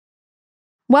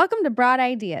Welcome to Broad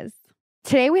Ideas.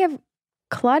 Today we have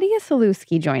Claudia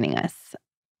Sulewski joining us.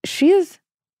 She is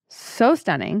so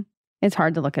stunning. It's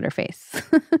hard to look at her face.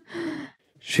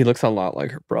 She looks a lot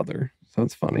like her brother, so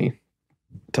it's funny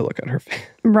to look at her face.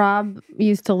 Rob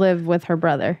used to live with her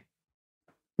brother.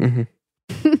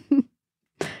 Mm-hmm.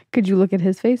 Could you look at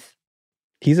his face?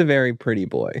 He's a very pretty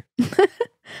boy. I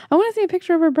want to see a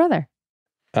picture of her brother.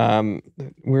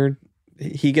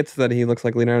 He gets that he looks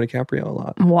like Leonardo DiCaprio a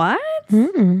lot. What?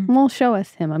 Mm-mm. Well, show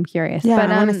us him. I'm curious. Yeah,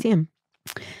 but, I want to see him.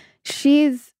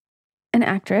 She's an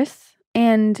actress,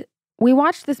 and we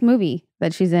watched this movie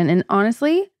that she's in, and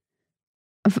honestly,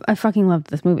 I fucking loved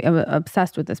this movie. I'm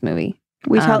obsessed with this movie.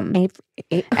 We tell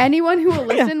anyone who will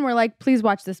listen, we're like, please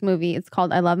watch this movie. It's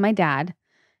called I Love My Dad.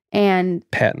 And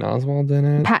Patton Oswalt's in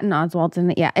it. Patton Oswalt's in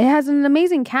it. Yeah. It has an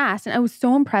amazing cast. And I was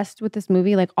so impressed with this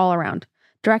movie, like all around.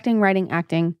 Directing, writing,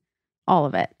 acting, all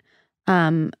of it.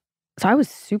 So I was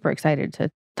super excited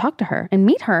to talk to her and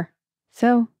meet her.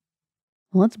 So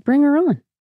let's bring her on.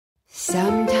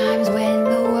 Sometimes when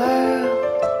the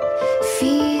world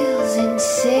feels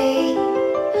insane,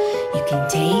 you can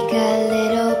take a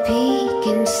little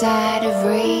peek inside of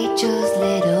Rachel's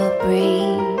little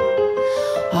brain.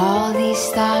 All these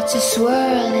thoughts are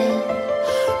swirling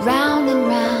round and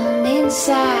round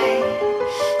inside.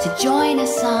 So join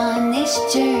us on this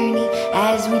journey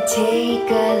as we take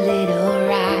a little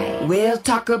ride. We'll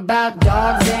talk about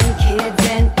dogs and kids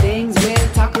and things.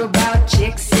 We'll talk about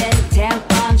chicks and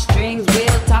tampon strings.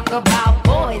 We'll talk about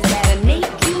boys that'll make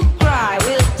you cry.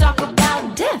 We'll talk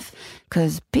about death,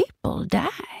 'cause people die.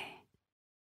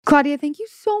 Claudia, thank you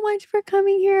so much for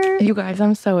coming here. You guys,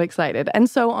 I'm so excited and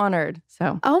so honored.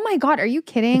 So, Oh my God, are you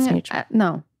kidding? It's mutual.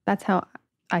 No, that's how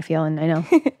I feel, and I know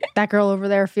that girl over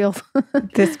there feels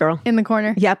This girl. in the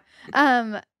corner. Yep.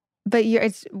 But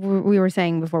we were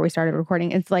saying before we started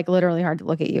recording, it's like literally hard to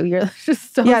look at you. You're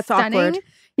just so It's stunning. awkward.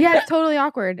 Yeah, it's totally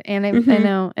awkward. And I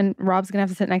know. And Rob's gonna have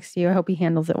to sit next to you. I hope he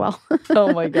handles it well.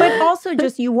 oh my God. But also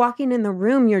just you walking in the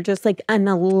room, you're just like an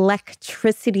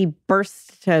electricity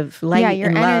burst of light yeah, your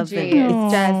and love. energy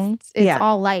And it's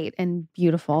all light and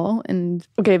beautiful. And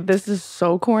Okay, this is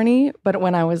so corny, but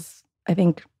when I was, I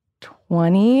think,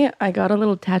 20, I got a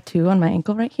little tattoo on my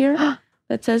ankle right here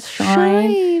that says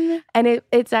shine. And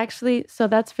it's actually, so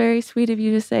that's very sweet of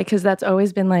you to say, because that's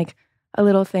always been like a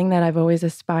little thing that I've always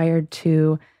aspired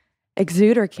to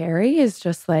exude or carry, is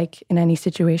just like in any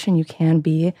situation, you can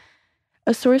be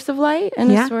a source of light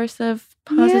and a source of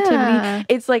positivity. Yeah.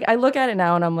 It's like, I look at it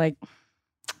now and I'm like,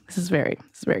 this is very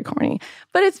corny,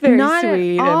 but it's very Not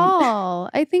sweet. at all.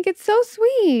 I think it's so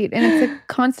sweet. And it's a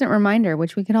constant reminder,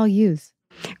 which we could all use.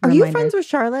 Are you friends with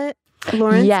Charlotte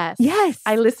Lawrence? Yes. Yes.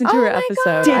 I listened to Oh her my episode.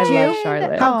 God. Did I you? love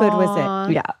Charlotte. How good was Aw.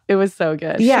 it? Yeah, it was so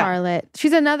good. Yeah. Charlotte.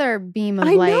 She's another beam of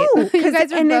I light. know, You 'cause-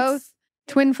 guys are and both it's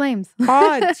twin flames.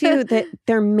 odd too that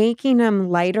they're making them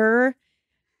lighter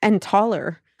and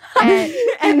taller And-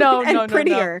 No, and no, no.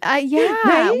 prettier. Yeah.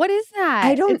 Right? What is that?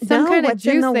 I don't it's some know kind of what's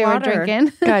in juice the they water. were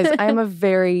drinking. Guys, I am a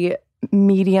very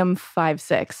medium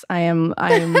 5'6". I am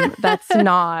that's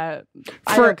not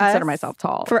I For don't consider us- myself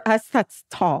tall. For us, that's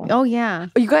tall. Oh yeah.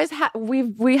 You guys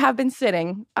we have been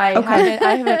sitting. I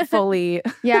haven't fully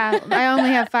Yeah. I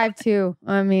only have 5'2".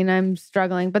 I mean, I'm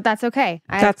struggling, but that's okay.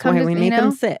 That's why we make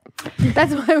them sit.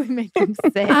 That's why we make them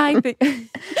sit. I think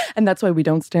and that's why we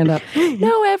don't stand up.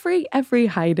 No, every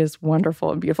height is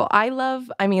wonderful and beautiful.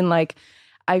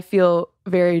 I feel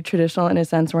very traditional in a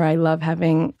sense where I love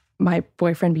having my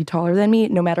boyfriend be taller than me,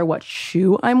 no matter what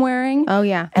shoe I'm wearing. Oh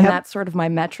yeah. And that's sort of my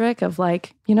metric of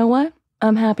like, you know what?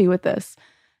 I'm happy with this.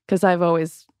 Because I've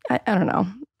always, I don't know.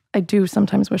 I do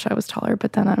sometimes wish I was taller,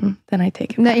 but then I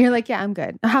take it No, back. you're like, yeah, I'm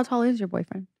good. How tall is your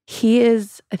boyfriend? He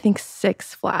is, I think,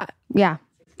 6 flat. Yeah.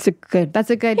 It's a good. That's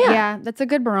a good, Yeah. that's a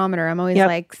good barometer. I'm always Yep.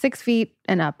 like 6 feet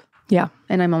and up. Yeah.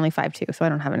 And I'm only 5'2", so I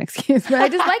don't have an excuse. But I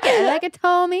just like it. I like a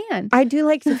tall man. I do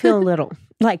like to feel a little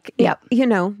like, Yep.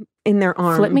 in their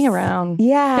arms. Flip me around.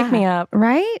 Yeah. Pick me up.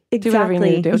 Right? Do whatever you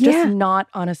need to do. Yeah. Just not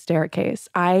on a staircase.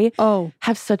 I Oh.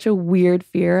 have such a weird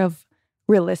fear of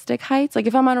realistic heights. Like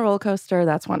if I'm on a roller coaster,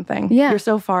 that's one thing. Yeah. You're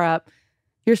so far up,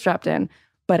 you're strapped in.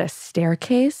 But a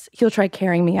staircase, he'll try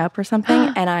carrying me up or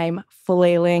something, and I'm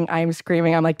flailing, I'm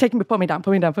screaming, I'm like, put me down,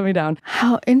 put me down, put me down.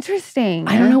 How interesting.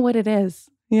 I don't know what it is.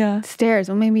 Yeah. Stairs.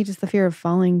 Well, maybe just the fear of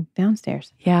falling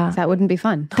downstairs. Yeah. That wouldn't be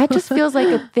fun. That just feels like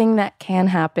a thing that can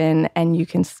happen and you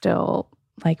can still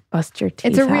like bust your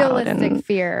teeth It's a out realistic and-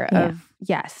 fear yeah. of,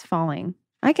 yes, falling.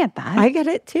 I get that. I get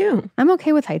it too. I'm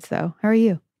okay with heights though. How are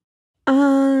you?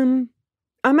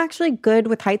 I'm actually good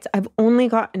with heights. I've only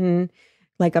gotten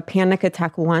like a panic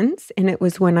attack once, and it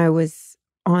was when I was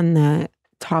on the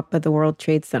top of the World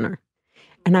Trade Center.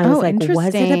 And I was like, was it about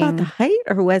interesting. the height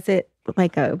or was it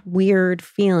like a weird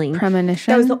feeling?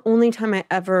 Premonition. That was the only time I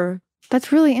ever,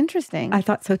 That's really interesting. I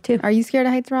thought so too. Are you scared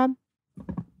of heights, Rob?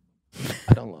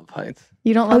 I don't love heights.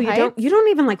 You don't Oh, love you heights? you don't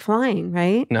even like flying,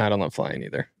 right? No, I don't love flying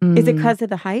either. Is it because of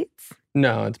the heights?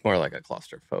 No, it's more like a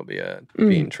claustrophobia,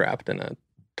 being trapped in a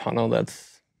tunnel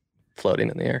that's floating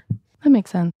in the air. That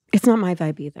makes sense. It's not my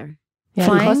vibe either. Yeah,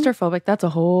 Flying? claustrophobic, that's a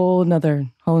whole nother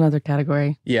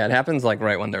category. Yeah, it happens like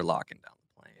right when they're locking down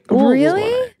the plane. Oh, Just really?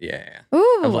 wanna- yeah.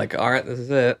 Ooh. I'm like, all right, this is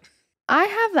it. I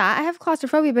have that. I have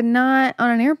claustrophobia, but not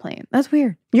on an airplane. That's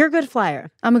weird. You're a good flyer.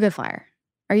 I'm a good flyer.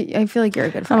 I feel like you're a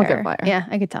good flyer. I'm a good flyer. Yeah,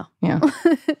 I could tell. Yeah.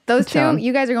 Those Good two, job.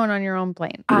 you guys are going on your own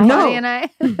plane. I- Claudia No. and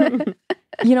I.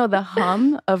 You know, the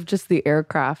hum of just the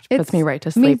aircraft puts It's- me right to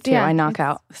me- sleep too. yeah, I knock it's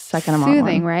out the second I'm on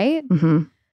Soothing, one. right? Mm-hmm.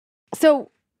 So,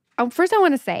 first, I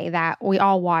want to say that we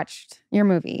all watched your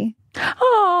movie.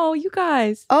 Oh, you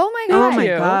guys. Oh my Oh god! my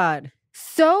you. God.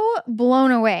 So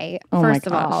blown away. Oh my First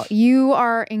of all, gosh. you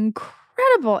are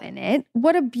incredible in it.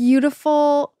 What a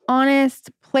beautiful, honest,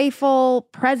 playful,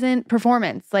 present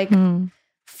performance. Like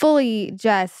fully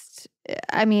just.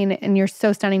 I mean, and you're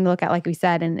so stunning to look at, like we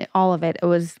said, and all of it. It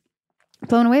was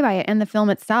blown away by it and the film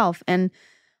itself. And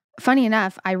funny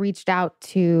enough, I reached out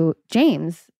to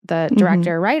James, the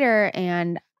director, writer,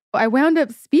 and I wound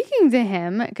up speaking to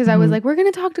him because I was like, we're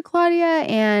going to talk to Claudia.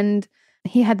 And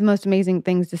he had the most amazing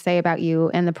things to say about you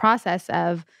and the process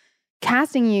of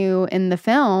casting you in the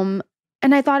film.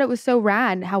 And I thought it was so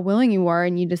rad how willing you were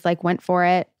and you just like went for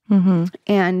it. Mm-hmm.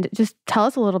 And just tell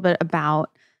us a little bit about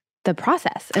the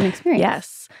process and experience.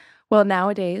 Yes. Well,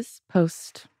 nowadays,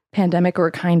 post-pandemic, we're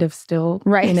kind of still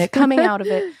Right. in it, coming out of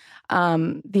it.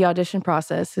 The audition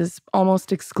process is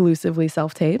almost exclusively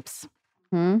self-tapes,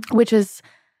 which is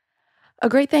a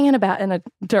great thing and a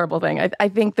terrible thing. I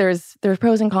think there's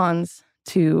pros and cons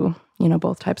to,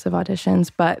 both types of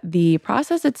auditions, but the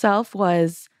process itself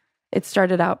it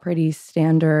started out pretty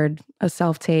standard, a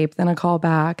self-tape, then a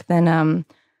callback, then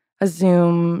a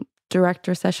Zoom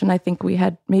director session. I think we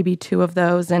had maybe 2 of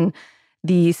those. And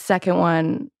the second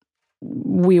one,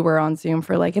 we were on Zoom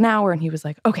for like an hour and he was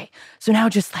like, okay, so now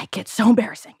just like get so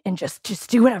embarrassing and just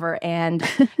do whatever. And,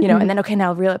 and then, okay,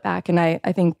 now reel it back. And I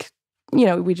think,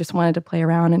 we just wanted to play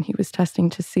around and he was testing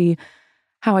to see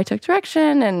how I took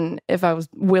direction and if I was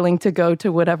willing to go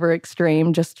to whatever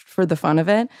extreme just for the fun of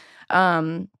it.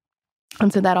 And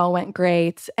so that all went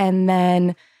great. And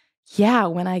then, yeah,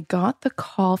 when I got the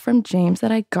call from James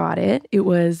that I got it, it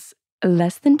was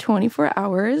less than 24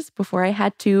 hours before I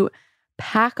had to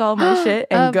pack all my shit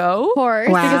and go. Of course.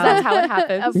 Wow. Because that's how it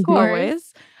happens. Of course.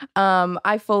 Always.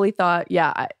 I fully thought,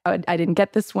 yeah, I didn't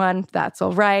get this one. That's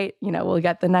all right. We'll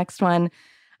get the next one.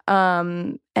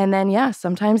 And then, yeah,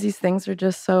 sometimes these things are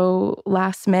just so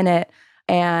last minute.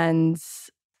 And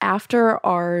after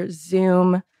our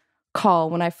Zoom call,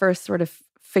 when I first sort of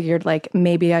figured like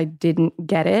maybe I didn't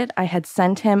get it, I had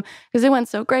sent him, because it went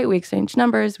so great. We exchanged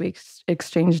numbers, we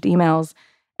exchanged emails,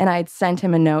 and I had sent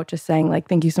him a note just saying like,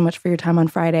 thank you so much for your time on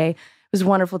Friday. It was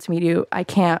wonderful to meet you. I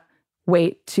can't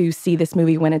wait to see this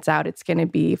movie when it's out. It's going to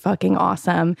be fucking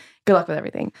awesome. Good luck with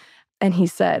everything. And he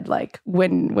said like,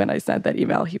 when I sent that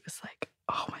email, he was like,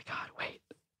 oh my God, wait,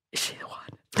 is she the one?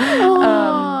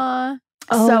 Aww.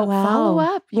 So wow. follow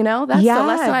up, that's Yeah. the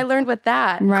lesson I learned with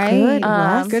that. Right.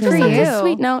 Good Good for just like you. a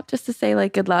sweet note just to say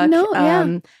like good luck. No,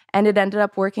 yeah. And it ended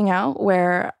up working out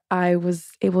where I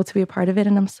was able to be a part of it.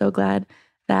 And I'm so glad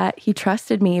that he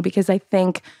trusted me because I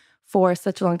think for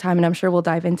such a long time, and I'm sure we'll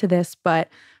dive into this, but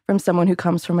from someone who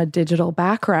comes from a digital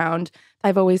background,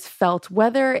 I've always felt,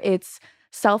 whether it's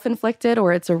self-inflicted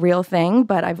or it's a real thing,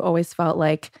 but I've always felt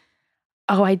like,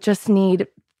 oh, I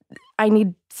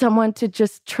need someone to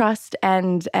just trust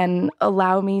and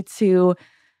allow me to,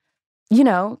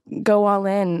 go all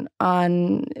in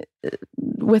on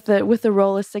with a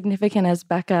role as significant as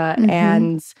Becca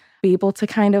and be able to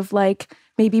kind of like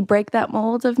maybe break that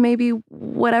mold of maybe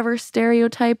whatever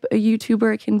stereotype a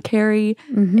YouTuber can carry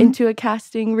into a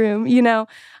casting room,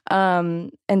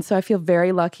 And so I feel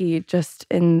very lucky just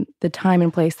in the time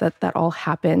and place that all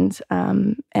happened.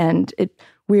 And it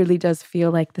weirdly does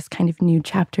feel like this kind of new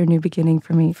chapter, new beginning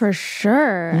for me. For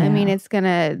sure. I Yeah. mean, it's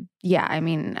gonna,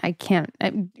 I can't,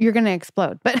 you're gonna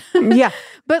explode. But Yeah.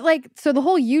 but like, so the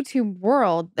whole YouTube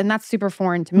world, and that's super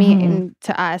foreign to me and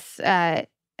to us.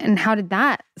 And how did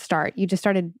that start? You just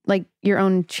started like your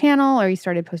own channel or you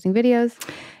started posting videos?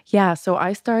 Yeah, so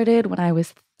I started when I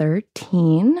was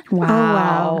 13.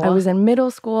 Wow. I was in middle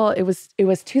school. It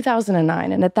was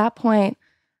 2009. And at that point,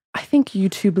 I think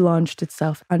YouTube launched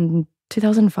itself in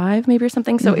 2005 maybe or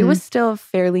something. So it was still a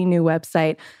fairly new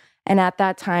website. And at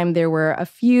that time, there were a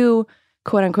few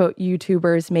quote unquote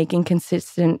YouTubers making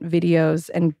consistent videos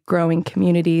and growing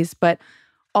communities, but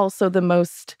also the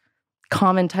most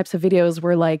common types of videos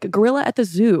were like gorilla at the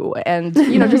zoo and,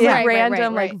 just like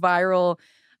random, like viral,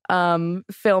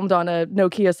 filmed on a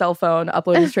Nokia cell phone,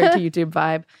 uploaded straight to YouTube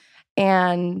vibe.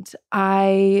 And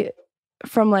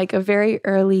from like a very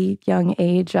early young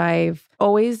age, I've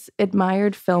always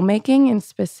admired filmmaking and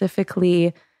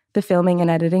specifically the filming and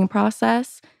editing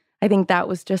process. I think that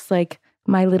was just like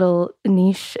my little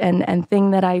niche and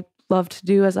thing that I loved to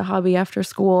do as a hobby after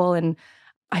school. And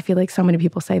I feel like so many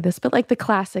people say this, but like the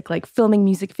classic, like filming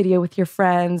music video with your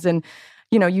friends and,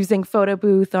 using photo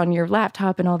booth on your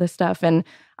laptop and all this stuff. And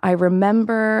I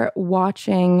remember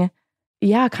watching,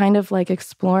 kind of like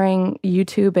exploring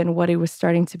YouTube and what it was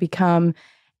starting to become.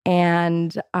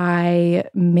 And I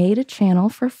made a channel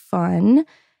for fun.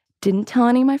 Didn't tell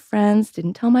any of my friends,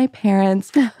 didn't tell my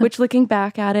parents, which looking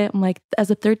back at it, I'm like, as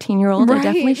a 13-year-old, I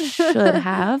definitely should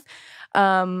have.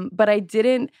 But I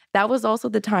didn't. That was also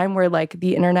the time where like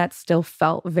the internet still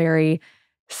felt very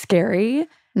scary.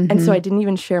 And so I didn't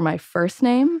even share my first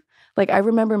name. Like I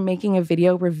remember making a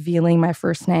video revealing my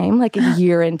first name like a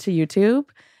year into YouTube.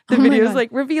 The video is like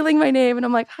revealing my name. And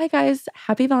I'm like, hi guys,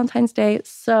 happy Valentine's Day.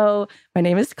 So my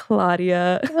name is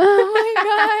Claudia.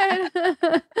 Oh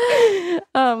my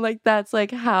God. Like that's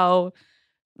like how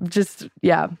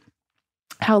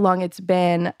long it's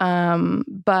been.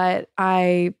 But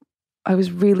I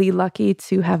was really lucky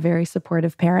to have very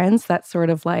supportive parents that sort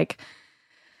of like,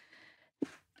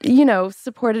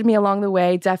 supported me along the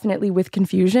way, definitely with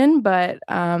confusion. But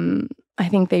I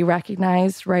think they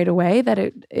recognized right away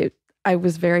that I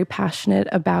was very passionate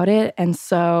about it. And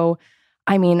so,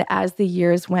 I mean, as the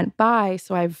years went by,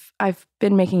 so I've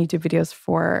been making YouTube videos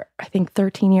for, I think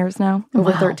 13 years now,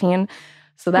 over 13.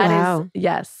 So that is,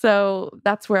 yes. So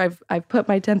that's where I've put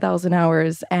my 10,000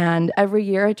 hours. And every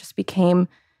year it just became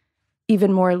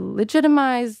even more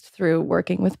legitimized through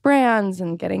working with brands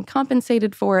and getting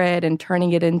compensated for it and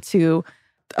turning it into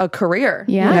a career.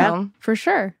 Yeah, for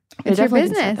sure. It's your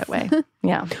business that way.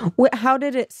 Yeah. How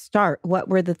did it start? What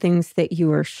were the things that you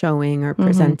were showing or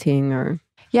presenting or?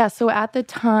 Yeah. So at the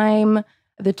time,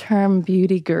 the term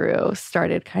beauty guru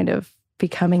started kind of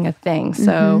becoming a thing.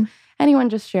 So anyone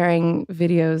just sharing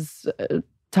videos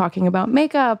talking about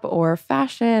makeup or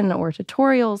fashion or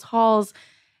tutorials, hauls.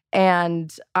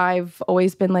 And I've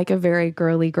always been like a very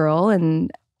girly girl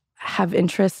and have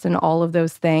interest in all of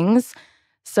those things.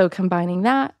 So combining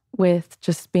that with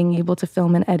just being able to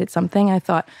film and edit something, I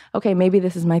thought, okay, maybe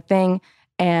this is my thing.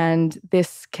 And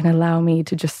this can allow me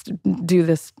to just do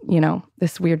this,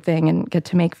 this weird thing and get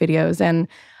to make videos. And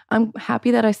I'm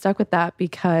happy that I stuck with that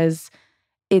because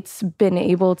it's been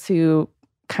able to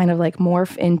kind of like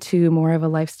morph into more of a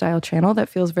lifestyle channel that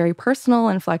feels very personal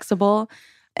and flexible.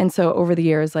 And so over the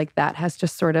years, like that has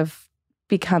just sort of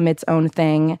become its own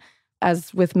thing,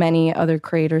 as with many other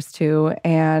creators too.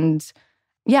 And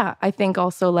yeah, I think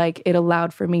also like it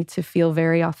allowed for me to feel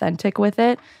very authentic with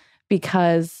it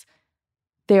because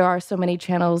there are so many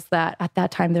channels that at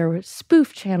that time there were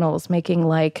spoof channels making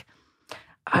like,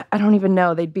 I don't even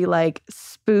know, they'd be like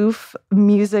spoof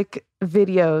music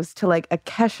videos to like a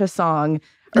Kesha song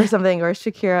or something or a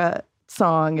Shakira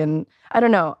song. And I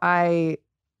don't know, I'm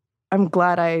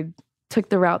glad I took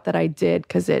the route that I did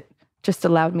because it just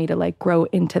allowed me to like grow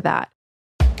into that.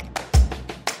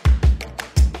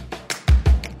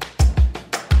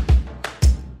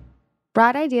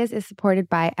 Broad Ideas is supported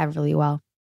by Everlywell.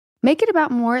 Make it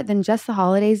about more than just the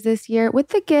holidays this year with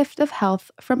the gift of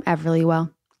health from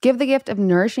Everlywell. Give the gift of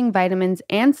nourishing vitamins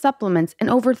and supplements and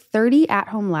over 30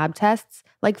 at-home lab tests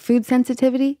like food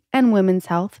sensitivity and women's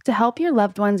health to help your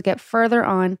loved ones get further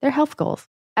on their health goals.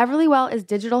 Everlywell is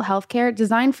digital healthcare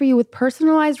designed for you with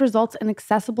personalized results and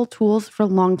accessible tools for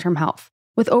long-term health.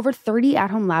 With over 30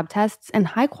 at-home lab tests and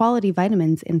high-quality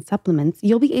vitamins and supplements,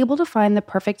 you'll be able to find the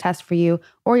perfect test for you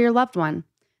or your loved one.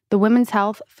 The women's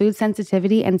health, food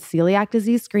sensitivity, and celiac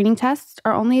disease screening tests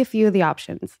are only a few of the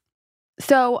options.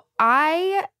 So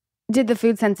I did the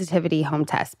food sensitivity home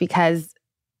test because,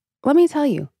 let me tell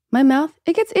you, my mouth,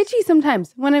 it gets itchy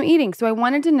sometimes when I'm eating. So I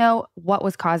wanted to know what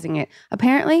was causing it.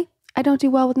 Apparently, I don't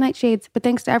do well with nightshades, but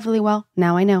thanks to Everlywell,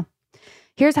 now I know.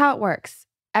 Here's how it works.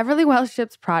 Everlywell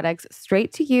ships products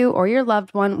straight to you or your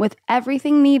loved one with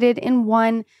everything needed in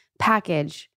one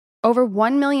package. Over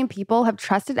 1 million people have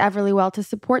trusted Everlywell to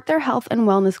support their health and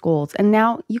wellness goals, and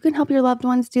now you can help your loved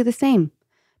ones do the same.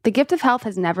 The gift of health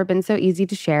has never been so easy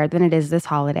to share than it is this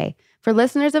holiday. For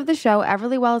listeners of the show,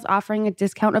 Everlywell is offering a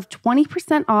discount of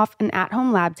 20% off an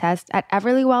at-home lab test at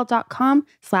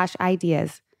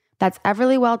everlywell.com/ideas. That's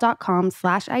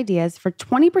everlywell.com/ideas for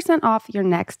 20% off your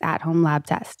next at-home lab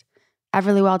test.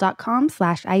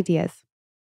 everlywell.com/ideas.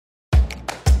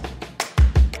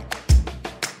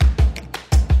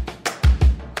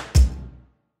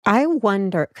 I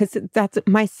wonder, because that's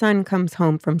my son comes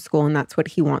home from school and that's what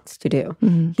he wants to do.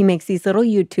 Mhm. He makes these little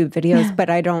YouTube videos,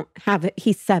 but I don't have it.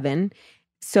 He's 7.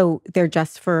 So they're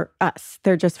just for us.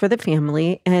 They're just for the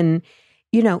family. And,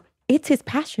 you know, it's his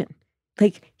passion.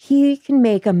 Like, he can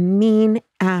make a mean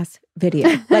ass video.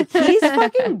 Like, he's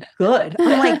fucking good.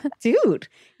 I'm like, dude,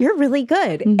 you're really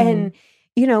good. Mhm. And,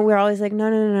 you know, we're always like,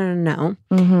 no.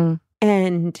 Mm-hmm.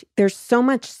 And there's so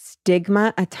much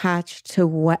stigma attached to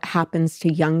what happens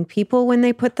to young people when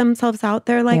they put themselves out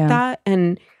there like Yeah. that.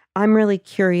 And I'm really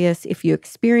curious if you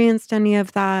experienced any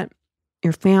of that,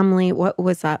 your family. What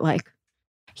was that like?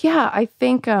 Yeah, I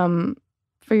think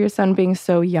for your son being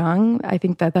so young, I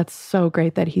think that that's so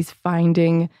great that he's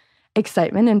finding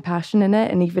excitement and passion in it.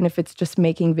 And even if it's just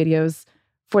making videos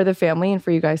for the family and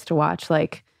for you guys to watch,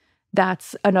 like,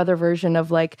 that's another version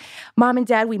of like, Mom and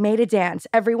Dad, we made a dance.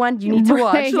 Everyone, you need to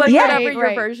watch. Right, Like, yeah, whatever your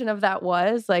right. version of that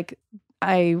was. Like,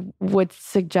 I would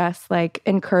suggest like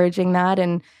encouraging that.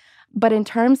 But in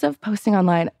terms of posting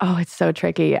online, oh, it's so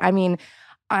tricky. I mean,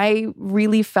 I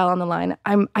really fell on the line.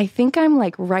 I think I'm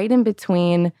like right in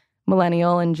between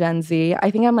millennial and Gen Z.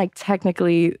 I think I'm like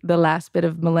technically the last bit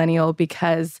of millennial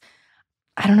because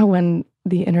I don't know when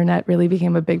the internet really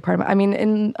became a big part of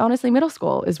honestly, middle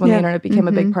school is when the internet became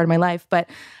a big part of my life. But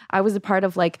I was a part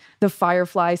of like the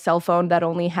Firefly cell phone that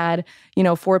only had,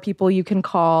 4 people you can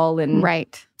call and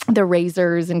Right. the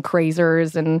Razors and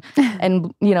Crazers and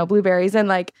Blueberries and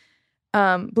like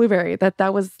Blueberry.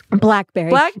 That was Blackberry.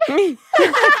 Blackberry.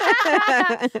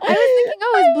 I was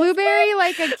thinking, is Blueberry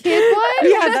like a kid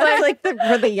one? Yeah, that's like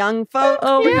for the young folks.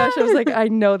 Oh my gosh, I was like, I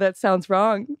know that sounds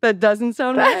wrong. That doesn't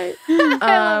sound right. I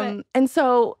love it. And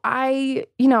so I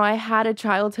had a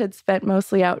childhood spent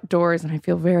mostly outdoors, and I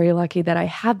feel very lucky that I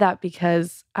had that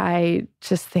because I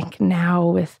just think now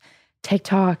with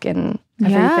TikTok and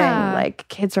everything, Yeah. like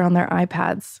kids are on their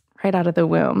iPads right out of the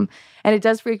womb. And it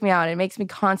does freak me out. It makes me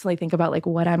constantly think about like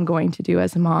what I'm going to do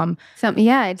as a mom.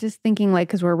 Just thinking like,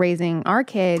 because we're raising our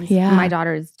kids. Yeah. My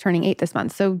daughter is turning 8 this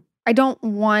month. So I don't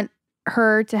want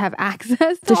her to have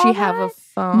access to Does she all have a that.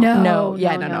 phone? No,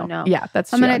 Yeah, no. no. Yeah,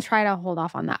 that's I'm true. going to try to hold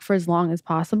off on that for as long as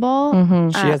possible.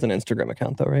 Mhm. She has an Instagram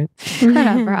account though, right? Shut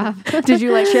up, Rob. Did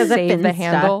you like She has a save the Finsta.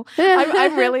 handle?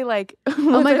 I'm really like,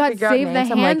 Oh my God, save the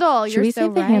handle. Should You're we so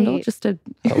save the handle right. just to?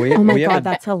 Oh my we God, have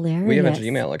that's hilarious. we have a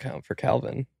Gmail account for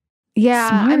Calvin. Yeah,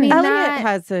 I mean, Elliot that,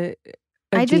 has a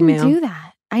I Gmail. didn't do that.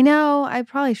 I know. I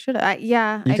probably should have. You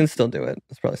can still do it.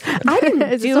 It's probably still good. I didn't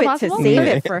Is it do still it possible? to save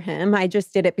Yeah. it for him. I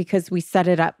just did it because we set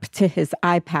it up to his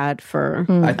iPad for.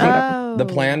 I think Oh. the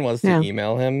plan was to Yeah.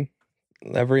 email him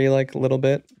every like little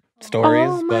bit stories,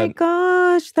 Oh my but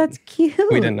gosh, that's cute.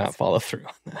 we did not follow through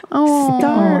on that. Oh,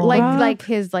 Stop. like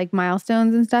his like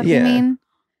milestones and stuff. You Yeah. mean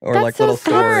Or That's like so little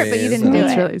smart, stories. but you didn't and- do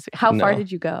That's it. really sweet. How far No.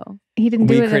 did you go? he didn't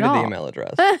do We it at created all? the email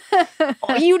address.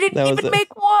 Oh, you didn't That was even it.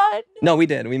 make one. No, we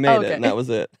did. We made Okay. it, and that was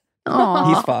it.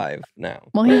 Aw. He's 5 now.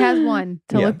 Well, he has one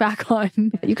to Yeah. look back on.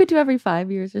 You could do every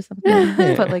 5 years or something.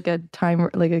 Yeah. Put like a timer,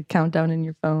 like a countdown in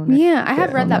your phone. Yeah, I had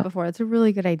Yeah. read that No. before. It's a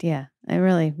really good idea. I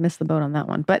really missed the boat on that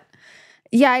one. But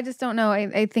yeah, I just don't know.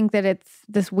 I think that it's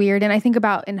this weird. And I think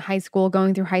about in high school,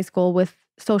 going through high school with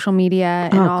social media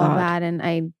and Oh, all of God. that. And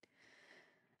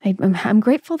I'm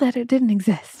grateful that it didn't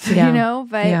exist, Yeah.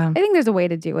 But Yeah. I think there's a way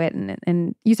to do it.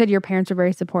 And you said your parents were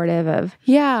very supportive of.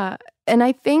 Yeah. And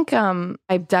I think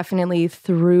I definitely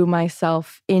threw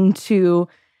myself into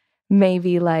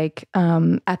maybe like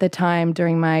at the time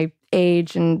during my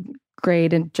age and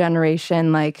grade and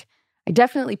generation, like I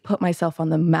definitely put myself on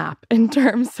the map in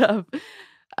terms of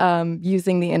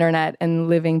using the internet and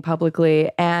living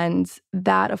publicly. And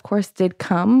that, of course, did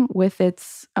come with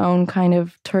its own kind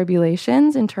of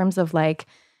turbulations in terms of like,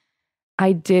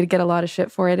 I did get a lot of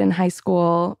shit for it in high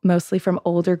school, mostly from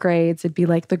older grades. It'd be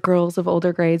like the girls of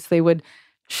older grades. They would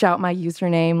shout my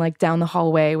username like down the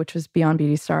hallway, which was Beyond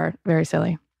Beauty Star. Very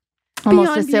silly. Almost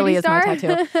Beyond as silly Beauty as my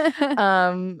Star?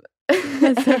 tattoo.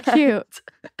 That's so cute.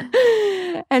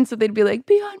 And so they'd be like,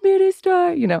 Beyond Beauty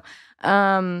Star,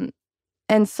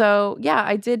 And so, yeah,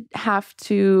 I did have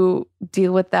to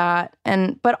deal with that.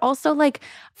 But also like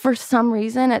for some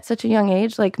reason at such a young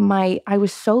age, like I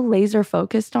was so laser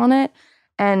focused on it.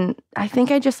 And I think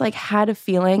I just like had a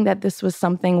feeling that this was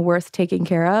something worth taking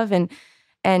care of and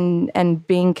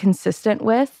being consistent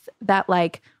with, that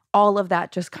like all of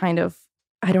that just kind of,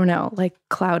 I don't know, like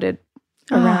clouded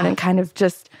around and kind of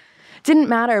just didn't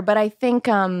matter. But I think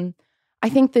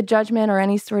the judgment or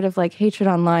any sort of like hatred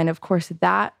online, of course,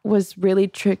 that was really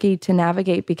tricky to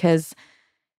navigate because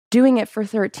doing it for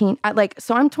 13,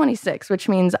 so I'm 26, which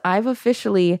means I've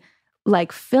officially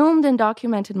like filmed and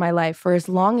documented my life for as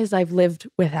long as I've lived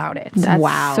without it.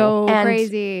 That's so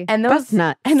crazy. And That's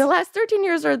nuts. And the last 13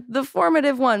 years are the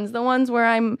formative ones, the ones where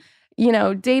I'm,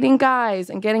 dating guys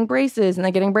and getting braces and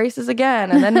then getting braces again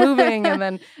and then moving and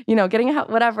then, getting a house,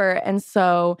 whatever. And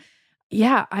so,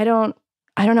 yeah, I don't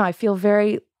know. I feel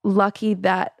very lucky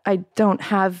that I don't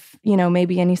have,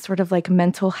 maybe any sort of like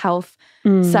mental health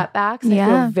setbacks. I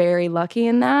feel very lucky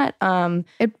in that.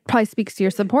 It probably speaks to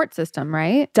your support system,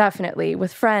 right? Definitely,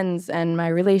 with friends and my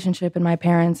relationship and my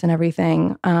parents and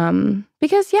everything.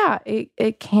 Because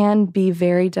it can be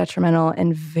very detrimental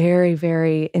and very,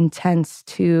 very intense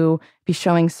to be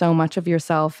showing so much of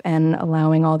yourself and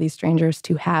allowing all these strangers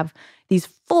to have these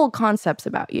full concepts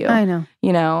about you. I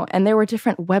know. And there were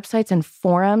different websites and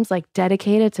forums like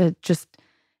dedicated to just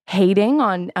hating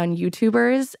on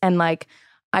YouTubers. And like,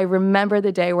 I remember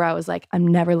the day where I was like, I'm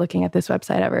never looking at this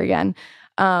website ever again.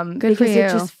 Good for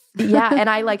you. And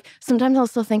I like, sometimes I'll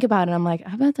still think about it. I'm like,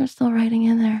 I bet they're still writing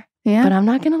in there. Yeah. But I'm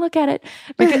not going to look at it.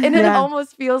 And it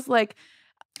almost feels like,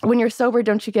 when you're sober,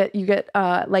 don't you get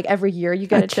like every year you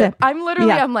get a chip? I'm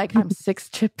literally, I'm like, I'm 6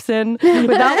 chips in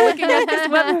without looking at this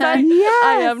website. Yes.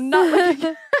 I am not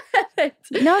looking at it.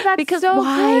 No, that's because so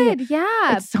why? good.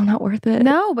 Yeah. It's so not worth it.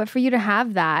 No, but for you to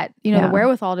have that, the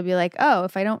wherewithal to be like, oh,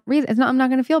 if I don't read it, I'm not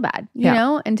going to feel bad, you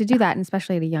know? And to do that, and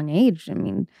especially at a young age, I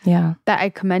mean, that I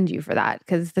commend you for that,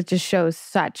 because that just shows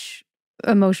such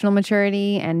emotional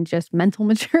maturity and just mental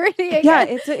maturity.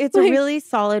 It's a really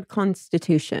solid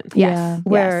constitution.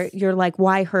 Where you're like,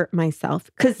 why hurt myself?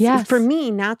 Because for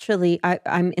me, naturally,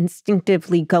 I'm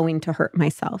instinctively going to hurt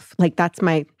myself. Like that's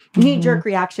my knee-jerk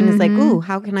reaction is like, ooh,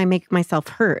 how can I make myself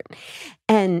hurt?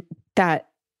 And that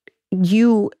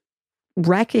you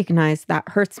recognize that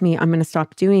hurts me, I'm going to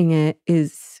stop doing it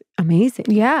is amazing.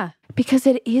 Yeah. Because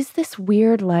it is this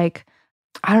weird, like,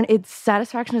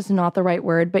 satisfaction is not the right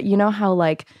word, but you know how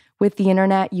like with the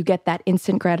internet, you get that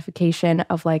instant gratification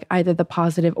of like either the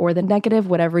positive or the negative,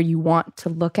 whatever you want to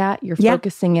look at, you're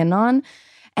focusing in on.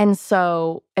 And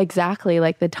so exactly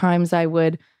like the times I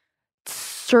would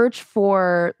search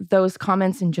for those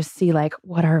comments and just see like,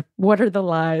 what are the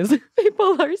lies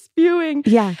people are spewing?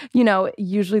 Yeah.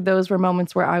 Usually those were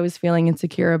moments where I was feeling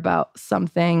insecure about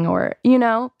something or,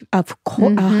 Of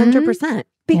course, 100%.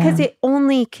 Because it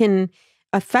only can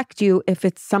affect you if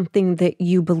it's something that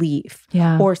you believe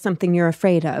or something you're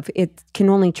afraid of. It can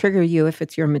only trigger you if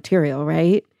it's your material,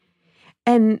 right?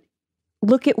 And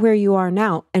look at where you are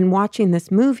now and watching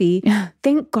this movie.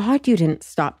 Thank God you didn't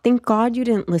stop. Thank God you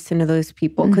didn't listen to those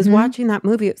people. Because watching that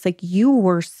movie, it's like you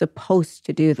were supposed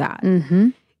to do that.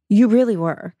 You really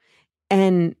were.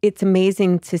 And it's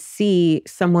amazing to see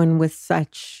someone with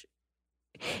such...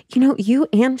 you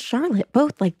and Charlotte,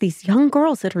 both like these young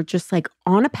girls that are just like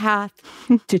on a path,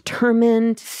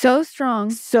 determined. So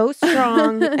strong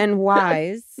and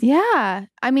wise. Yeah.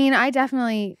 I mean, I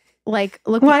definitely like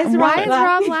look. Why is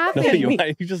Rob laughing? No,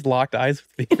 you just locked eyes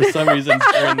with me for some reason.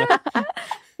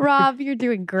 Rob, you're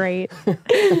doing great.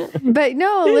 But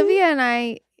no, Olivia and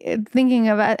I thinking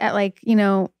of it at like,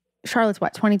 Charlotte's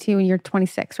what, 22 and you're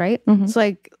 26, right? So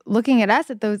like looking at us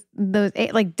at those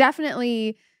eight, like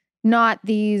definitely not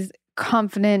these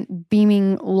confident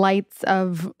beaming lights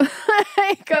of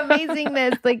like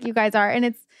amazingness like you guys are. And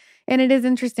it is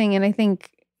interesting. And I think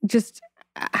just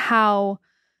how,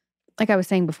 like I was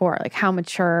saying before, like how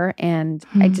mature, and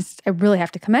I really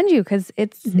have to commend you because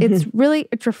it's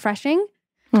refreshing.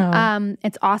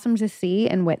 It's awesome to see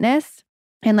and witness.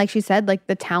 And like she said, like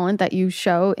the talent that you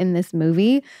show in this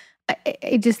movie,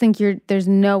 I just think there's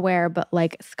nowhere but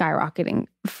like skyrocketing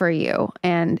for you.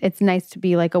 And it's nice to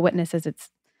be like a witness as it's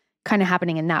kind of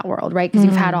happening in that world, right? Because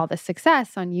you've had all this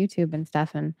success on YouTube and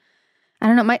stuff. And I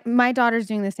don't know, my daughter's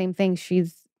doing the same thing.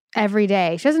 She's every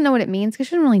day, she doesn't know what it means because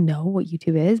she doesn't really know what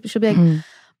YouTube is, but she'll be like,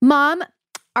 Mom,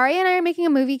 Aria and I are making a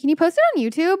movie. Can you post it on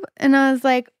YouTube? And I was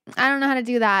like, I don't know how to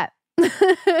do that. Or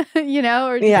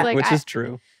just like, which is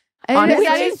true. Honestly,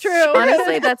 that is true.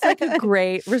 Honestly, that's like a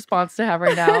great response to have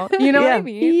right now. You know what I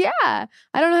mean? Yeah.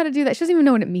 I don't know how to do that. She doesn't even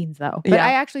know what it means though. But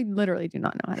I actually literally do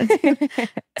not know how to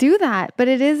do that. But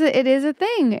it is a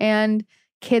thing. And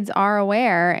kids are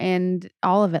aware and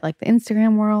all of it, like the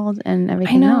Instagram world and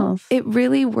everything else. It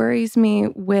really worries me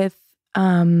with,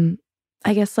 I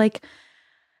guess like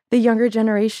the younger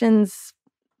generations,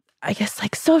 I guess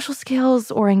like social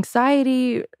skills or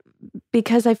anxiety,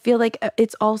 because I feel like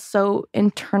it's all so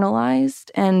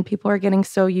internalized and people are getting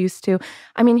so used to.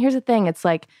 I mean, here's the thing. It's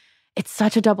like, it's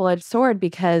such a double-edged sword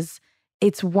because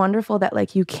it's wonderful that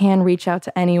like you can reach out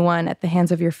to anyone at the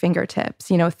hands of your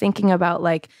fingertips, thinking about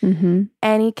like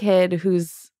any kid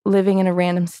who's living in a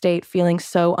random state, feeling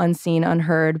so unseen,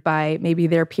 unheard by maybe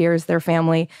their peers, their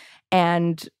family,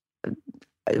 and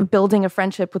building a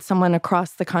friendship with someone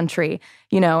across the country,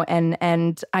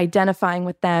 and identifying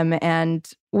with them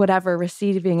and whatever,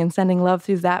 receiving and sending love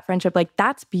through that friendship. Like,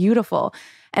 that's beautiful.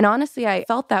 And honestly, I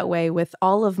felt that way with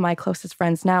all of my closest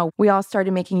friends now. We all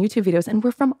started making YouTube videos and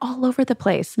we're from all over the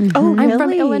place. Oh, really? I'm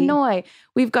from Illinois.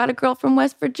 We've got a girl from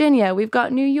West Virginia. We've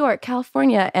got New York,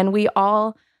 California. And we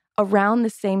all, around the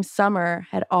same summer,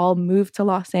 had all moved to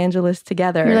Los Angeles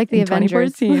together. You're like the in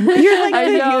Avengers. 2014. You're like I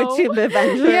the know. YouTube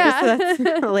Avengers. Yeah. That's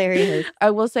hilarious. I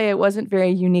will say it wasn't very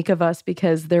unique of us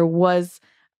because there was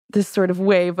this sort of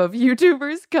wave of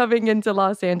YouTubers coming into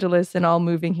Los Angeles and all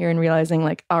moving here and realizing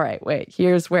like, all right, wait,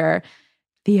 here's where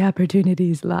the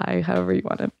opportunities lie, however you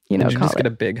want to, Did you call just it. get a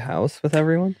big house with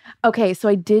everyone? Okay, so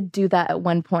I did do that at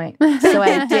one point. So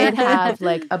I did have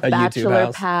like a YouTube bachelor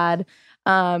house. pad.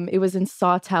 It was in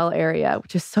Sawtell area,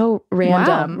 which is so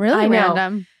random. Wow, really I know.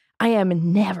 random. I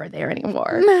am never there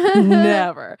anymore.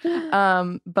 Never.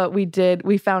 But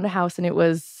we found a house and it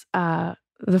was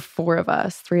the four of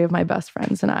us, three of my best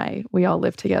friends and I, we all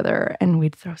lived together and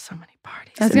we'd throw so many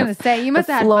parties. I was going to say, you must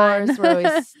The have had floors fun. were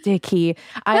always sticky.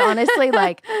 I honestly,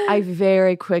 I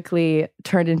very quickly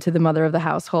turned into the mother of the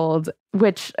household,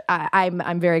 which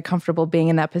I'm very comfortable being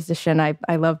in that position.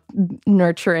 I love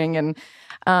nurturing and,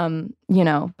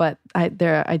 but I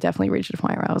definitely reached a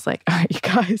point where I was like, all right, you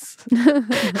guys,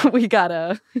 we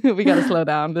gotta slow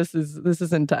down. This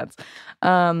is intense.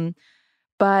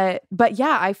 But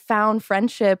yeah, I found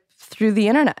friendship through the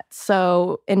internet.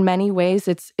 So in many ways,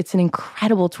 it's an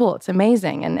incredible tool. It's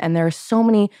amazing. And there are so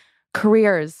many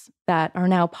careers that are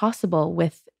now possible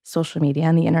with social media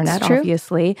and the internet, It's true.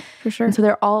 obviously. For sure. And so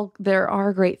there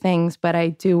are great things, but I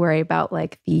do worry about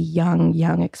like the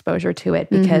young exposure to it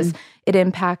because it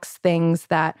impacts things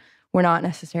that we're not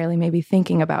necessarily maybe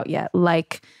thinking about yet,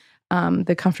 like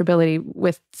the comfortability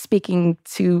with speaking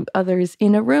to others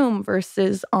in a room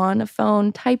versus on a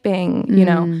phone typing,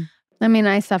 I mean,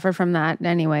 I suffer from that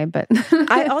anyway, but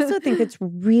I also think it's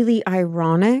really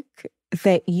ironic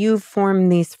that you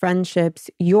formed these friendships,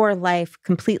 your life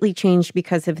completely changed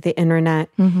because of the internet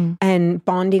and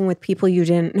bonding with people you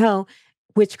didn't know,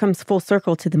 which comes full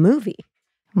circle to the movie.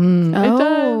 It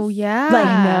oh, does. yeah.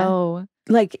 I know.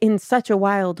 Like in such a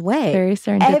wild way. Very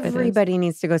serendipitous. Everybody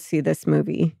needs to go see this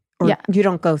movie. Or Yeah. you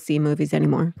don't go see movies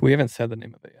anymore. We haven't said the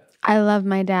name of it yet. I love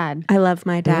my dad. I love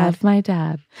my dad. Love my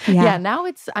dad. Yeah. Now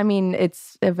it's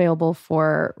available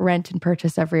for rent and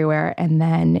purchase everywhere. And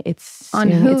then it's On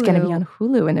going to Hulu. be on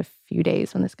Hulu in a few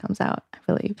days when this comes out, I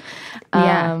believe.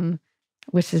 Yeah.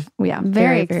 Which is,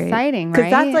 Very exciting, Because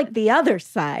right? that's like the other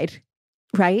side,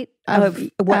 right? Of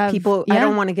what people, I yeah.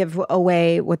 don't want to give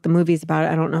away what the movie's about.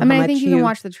 I don't know I how mean, much I think you can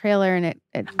watch the trailer and it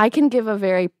I can give a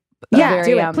very do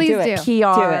it. please do it.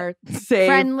 PR safe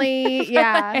friendly,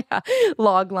 yeah.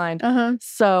 log line. Uh-huh.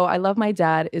 So I Love My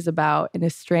Dad is about an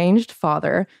estranged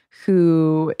father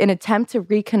who, in attempt to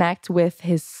reconnect with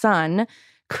his son,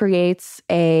 creates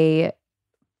a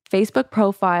Facebook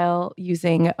profile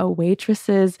using a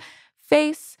waitress's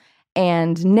face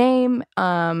and name,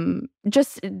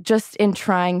 just in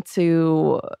trying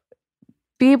to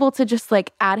be able to just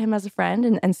like add him as a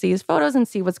friend and see his photos and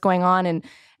see what's going on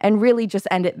and really just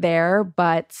end it there.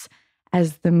 But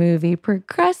as the movie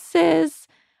progresses,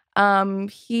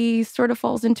 he sort of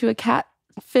falls into a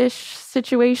catfish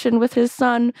situation with his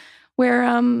son where,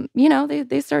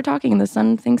 they start talking and the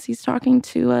son thinks he's talking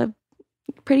to a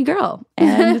pretty girl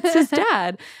and it's his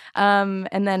dad.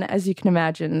 And then, as you can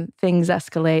imagine, things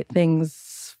escalate,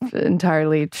 things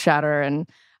entirely shatter. And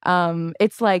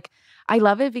it's like, I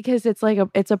love it because it's like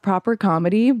it's a proper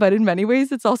comedy, but in many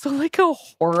ways it's also like a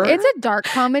horror. It's a dark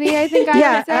comedy, I think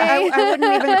I would say. I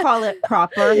wouldn't even call it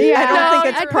proper. Yeah, I don't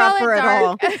think I'd it's call it proper at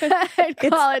all. dark. I'd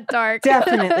call it dark.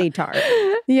 Definitely dark.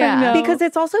 Yeah. know. Because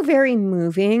it's also very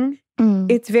moving.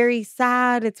 It's very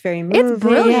sad. It's very moving. It's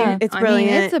brilliant. It's I mean,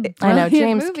 brilliant. it's a brilliant I know,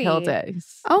 James movie. killed it.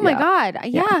 Oh my Yeah. God.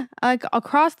 Yeah. Like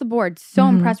across the board, so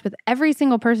impressed with every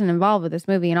single person involved with this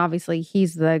movie. And obviously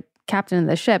he's the captain of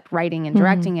the ship, writing and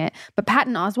directing it. But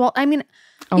Patton Oswalt, I mean,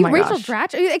 Oh my Rachel gosh.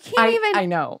 Dratch, I can't even. I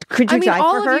know. Could you I mean, die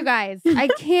all for of her? you guys, I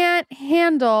can't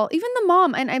handle even the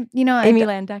mom. And Amy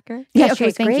Landecker. Yeah, okay, she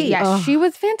was thank great. you. Yeah, Ugh. she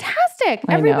was fantastic.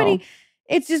 I Everybody, know.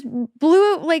 it's just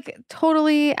blew it like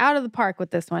totally out of the park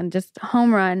with this one. Just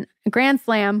home run, grand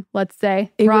slam. Let's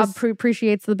say It Rob was-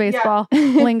 appreciates the baseball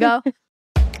lingo.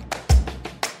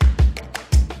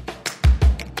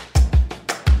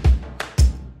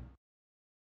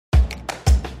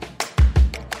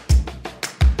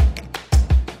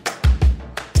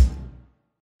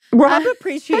 Rob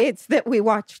appreciates that we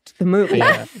watched the movie.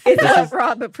 Yeah. It's what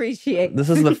Rob appreciates. This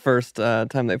is the first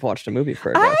time they've watched a movie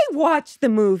for a I guest. watch the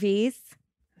movies.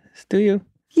 Do you?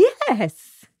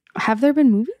 Yes. Have there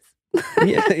been movies?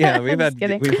 Yeah, we've Just had.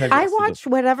 kidding. We've had I guests of watch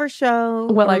whatever show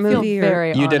Well, or I feel movie. very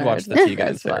You did honored watch the that T you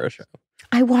Guys Sarah watched. show.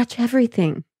 I watch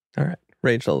everything. All right,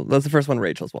 Rachel. That's the first one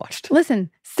Rachel's watched. Listen,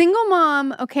 single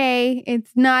mom, okay,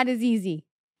 it's not as easy.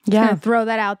 Just Yeah. gonna throw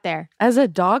that out there. As a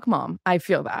dog mom, I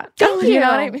feel that. Thank you. You know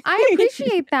what I mean? I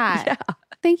appreciate that. Yeah.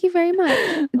 Thank you very much.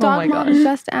 Dog my mom gosh.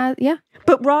 just as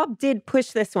But Rob did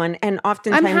push this one, and I'm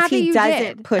oftentimes happy he you doesn't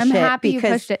did. push I'm it happy you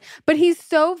because pushed it. But he's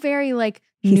so very like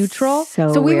He's neutral. so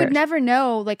we would weird. never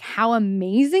know like how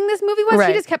amazing this movie was. He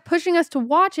Right. just kept pushing us to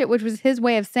watch it, which was his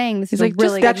way of saying this He's is like, a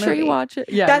really just good make sure movie. you watch it.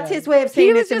 Yeah, that's yeah. his way of He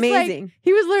saying was it's just like- amazing.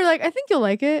 He was literally like, I think you'll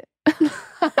like it. I'm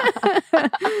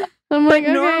But like,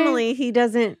 okay. normally he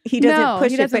doesn't No, push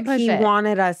he it, doesn't but push he it.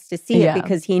 wanted us to see Yeah. it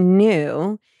because he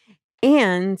knew.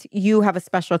 And you have a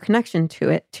special connection to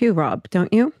it too, Rob,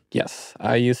 don't you? Yes,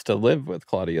 I used to live with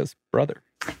Claudia's brother.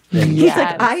 He's Yes.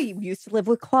 like, I used to live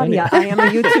with Claudia. I am a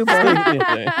YouTuber.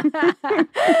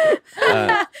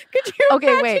 Could you Okay,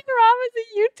 imagine wait. Rob as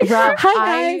a YouTuber? Rob,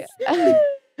 Hi,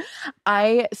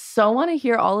 I so want to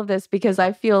hear all of this because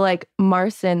I feel like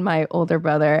Marcin, my older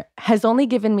brother, has only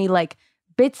given me like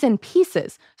bits and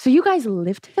pieces. So you guys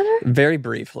live together? Very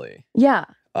briefly, Yeah.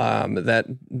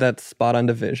 that spot on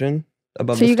Division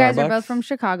above So the you guys are Starbucks, both from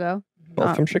Chicago.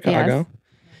 both from Chicago,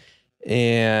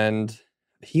 and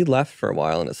he left for a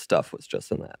while, and his stuff was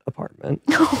just in that apartment.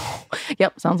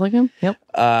 Yep. Sounds like him. Yep.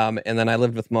 And then I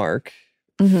lived with Mark,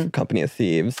 Mhm. Company of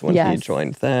Thieves, when he Yes.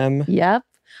 joined them. Yep.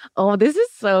 Oh, this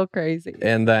is so crazy.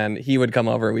 And then he would come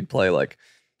over, we'd play like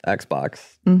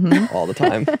Xbox Mm-hmm. all the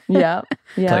time, Yep.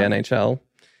 play Yeah. NHL,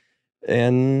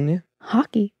 and yeah,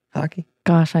 Hockey. hockey.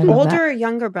 Gosh, I love Older that. or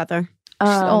younger brother?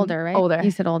 Older, right? Older.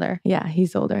 You said older. Yeah,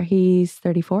 he's older. He's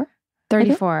 34.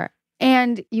 34.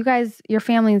 And you guys, your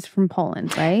family is from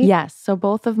Poland, right? Yes. So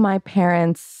both of my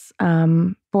parents,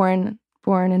 born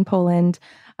in Poland,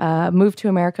 moved to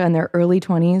America in their early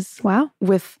 20s Wow.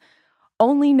 with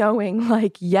only knowing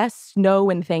like yes, no,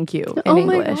 and thank you in Oh my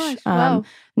English. gosh, wow.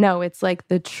 No, it's like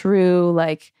the true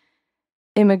like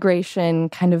immigration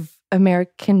kind of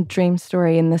American dream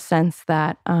story in the sense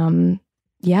that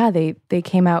they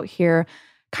came out here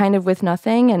kind of with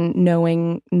nothing and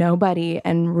knowing nobody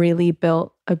and really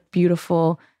built a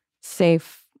beautiful,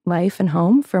 safe life and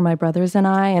home for my brothers and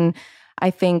I. And I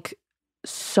think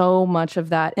so much of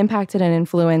that impacted and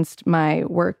influenced my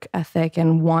work ethic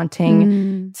and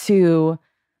wanting to,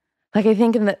 like, I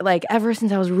think ever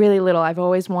since I was really little, I've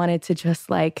always wanted to just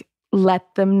like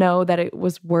let them know that it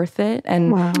was worth it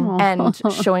and and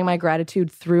showing my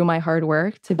gratitude through my hard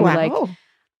work to be like,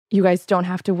 you guys don't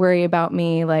have to worry about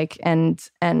me. Like, and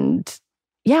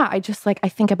yeah, I just like, I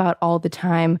think about all the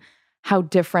time how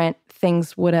different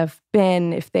things would have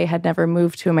been if they had never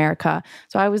moved to America.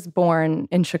 So I was born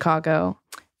in Chicago.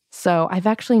 So I've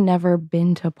actually never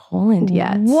been to Poland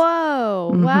yet.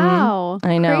 Whoa. Mhm. Wow.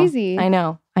 I know. Crazy. I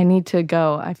know. I need to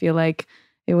go. I feel like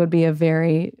it would be a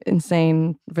very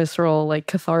insane, visceral, like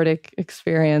cathartic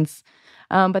experience.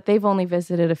 But they've only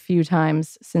visited a few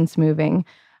times since moving.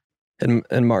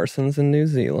 And Marcin's in New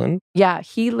Zealand. Yeah,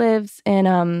 he lives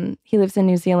in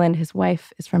New Zealand. His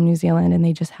wife is from New Zealand, and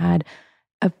they just had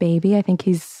a baby. I think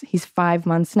he's 5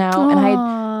 months now. And I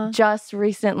had just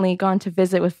recently gone to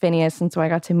visit with Phineas, and so I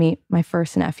got to meet my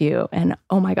first nephew. And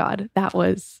oh my God, that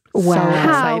was so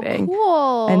How exciting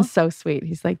cool. and so sweet.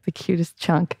 He's like the cutest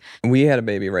chunk. We had a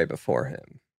baby right before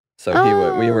him, so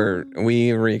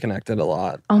we reconnected a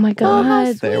lot. Oh my Oh, how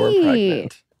God, They were sweet.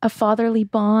 pregnant. a fatherly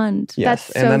bond. Yes,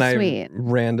 That's and so then sweet. I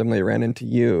randomly ran into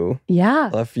you Yeah,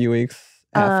 a few weeks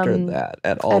after that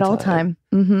at all time.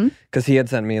 Mm-hmm. because he had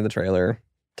sent me the trailer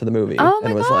to the movie Oh my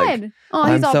and was God. like, Oh,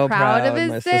 he's I'm all so proud of proud. his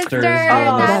My sister. sister's doing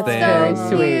That's this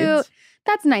so thing. Very cute.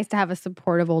 That's nice to have a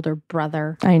supportive older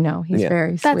brother. I know he's Yeah.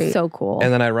 very That's sweet. so cool.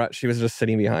 and then she was just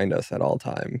sitting behind us at all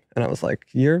time, and I was like,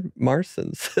 "You're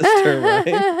Marcin's sister,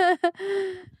 right?"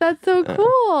 That's so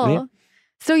cool. yeah.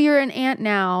 So you're an aunt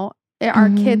now. Are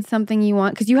Mhm. kids something you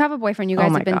want? Because you have a boyfriend. You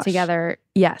guys my have been gosh. together.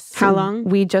 Yes. How long?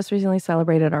 We just recently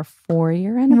celebrated our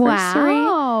 4-year anniversary.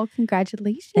 Wow.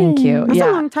 Congratulations. Thank you. That's Yeah.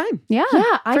 a long time. Yeah. Yeah,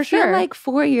 I for feel sure. like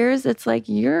 4 years. It's like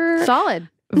you're Solid.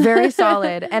 very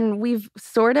solid, and we've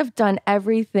sort of done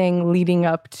everything leading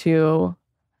up to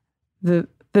the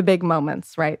big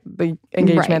moments, right? The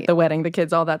engagement, Right. the wedding, the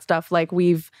kids, all that stuff. Like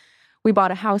we've we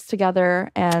bought a house together,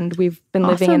 and we've been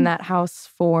living in Awesome. that house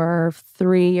for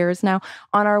 3 years now.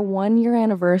 On our 1-year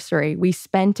anniversary, we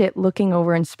spent it looking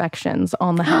over inspections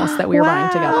on the house that we were buying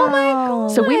together. Wow. Oh my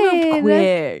God. So we moved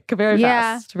quick, very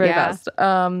Yeah, fast, very yeah. fast.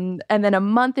 And then a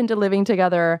month into living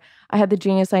together, I had the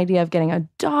genius idea of getting a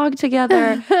dog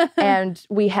together, and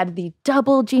we had the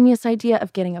double genius idea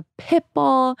of getting a pit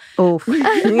bull, Oof.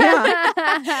 Yeah.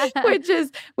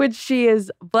 which she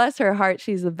is, bless her heart,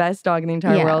 she's the best dog in the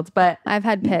entire Yeah. world. But I've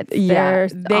had pits. Yeah,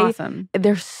 They're awesome.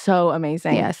 they're so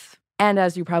amazing. Yes. And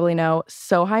as you probably know,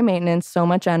 so high maintenance, so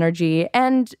much energy,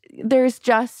 and there's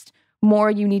just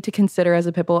more you need to consider as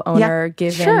a pit bull owner,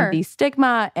 given sure. the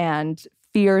stigma and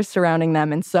fears surrounding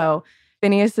them. And so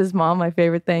Phineas's mom, my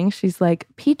favorite thing, she's like,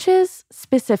 Peaches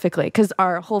specifically, because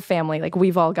our whole family, like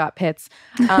we've all got pits.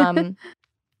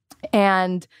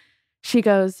 And she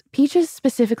goes, Peaches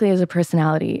specifically as a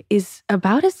personality is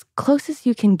about as close as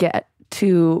you can get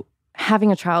to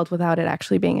having a child without it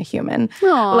actually being a human.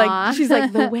 Aww. Like, she's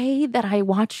like, the way that I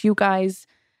watch you guys,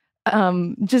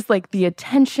 just like the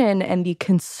attention and the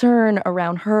concern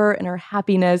around her and her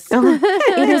happiness,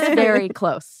 it is very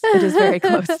close. It is very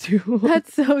close to.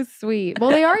 That's so sweet. Well,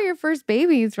 they are your first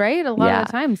babies, right? A lot of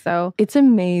the time. So It's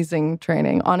amazing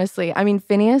training, honestly. I mean,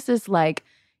 Phineas is like,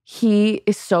 he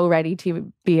is so ready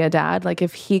to be a dad. Like,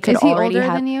 if he could is he already older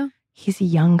have, than you? he's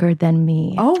younger than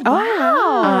me. Oh,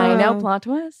 wow. I know, plot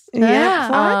twist. Yeah,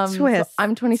 plot So twist.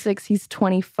 I'm 26, he's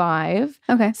 25.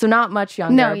 Okay. So not much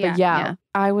younger, No, but yeah.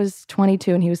 I was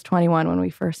 22 and he was 21 when we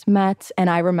first met. And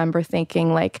I remember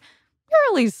thinking like, you're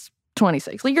at least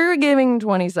 26. Like, you're giving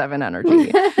 27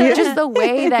 energy. Just the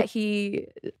way that he,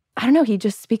 I don't know, he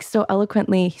just speaks so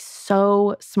eloquently. He's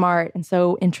so smart and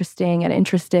so interesting and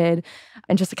interested,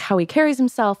 and just like how he carries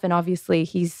himself. And obviously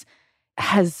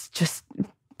has just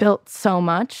built so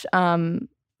much.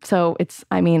 So it's,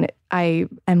 I mean, I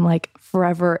am like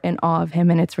forever in awe of him,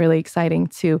 and it's really exciting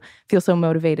to feel so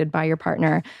motivated by your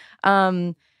partner.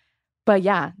 But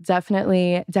yeah,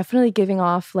 definitely giving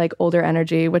off like older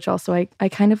energy, which also I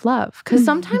kind of love, because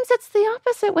sometimes it's the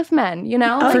opposite with men, you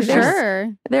know? For Like, there's-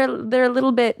 sure. They're a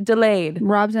little bit delayed.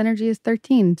 Rob's energy is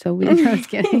 13, so we I was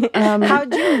kidding.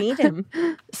 How'd you meet him?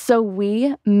 So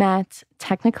we met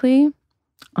technically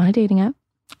on a dating app.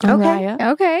 On Okay.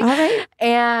 Raya. Okay. All right.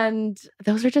 And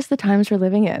those are just the times we're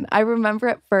living in. I remember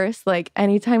at first, like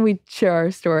anytime we'd share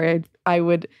our story, I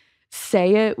would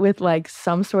say it with like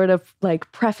some sort of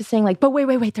like prefacing, like, but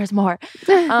wait, there's more.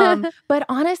 But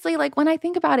honestly, like when I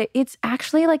think about it, it's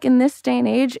actually like in this day and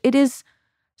age, it is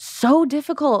so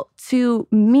difficult to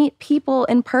meet people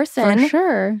in person, For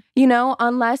sure. you know,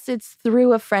 unless it's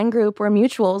through a friend group or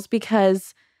mutuals,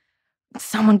 because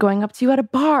someone going up to you at a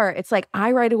bar, it's like,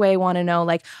 I right away want to know,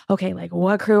 like, okay, like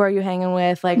what crew are you hanging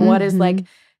with? Like, what is like,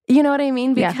 you know what I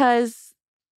mean? Yeah. Because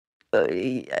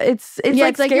it's Yeah,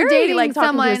 like it's like scary, you're dating like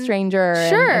talking to a someone- stranger.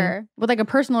 Sure. With like a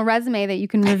personal resume that you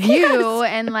can review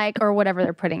and like, or whatever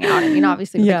they're putting out. I mean,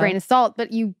 obviously with a Yeah. grain of salt,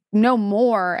 but you know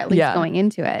more at least Yeah. going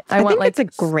into it. I want, think like, it's a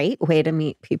great way to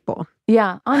meet people.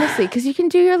 Yeah, honestly, because you can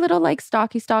do your little like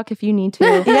stalky stalk if you need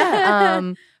to. Yeah.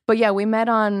 But yeah, we met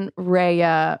on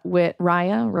Raya with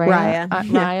Raya. Raya.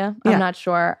 Raya. Yeah. I'm not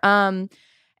sure.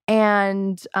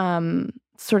 And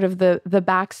sort of the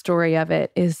backstory of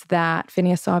it is that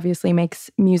Phineas obviously makes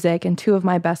music, and two of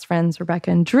my best friends,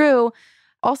 Rebecca and Drew,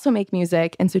 also make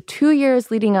music. And so 2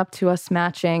 years leading up to us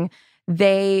matching,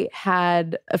 they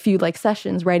had a few like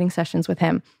sessions, writing sessions with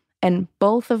him. And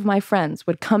both of my friends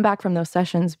would come back from those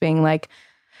sessions being like,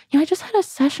 you know, I just had a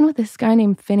session with this guy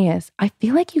named Phineas. I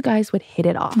feel like you guys would hit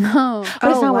it off. No.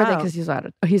 But it's Oh, not worth it wow. because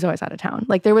he's always out of town.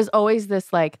 Like there was always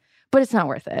this like, but it's not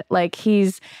worth it. Like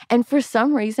and for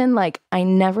some reason, like I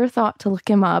never thought to look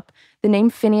him up. The name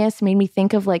Phineas made me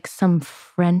think of like some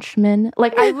Frenchman.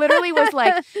 Like I literally was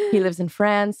like, he lives in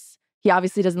France. He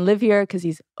obviously doesn't live here because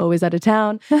he's always out of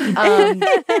town. And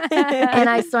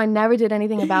so I never did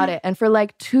anything about it. And for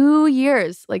like 2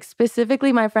 years, like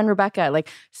specifically my friend Rebecca, like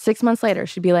 6 months later,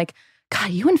 she'd be like, God,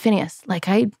 you and Phineas, like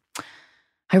I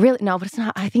really, no, but it's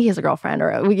not, I think he has a girlfriend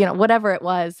or, you know, whatever it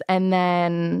was. And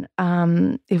then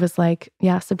it was like,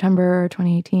 yeah, September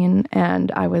 2018.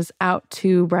 And I was out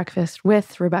to breakfast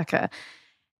with Rebecca.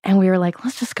 And we were like,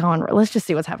 let's just let's just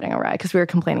see what's happening on Raya. Because we were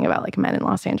complaining about like men in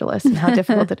Los Angeles and how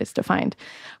difficult it is to find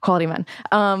quality men.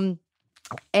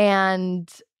 And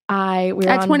we were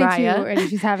At on 22, Raya. and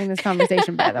she's having this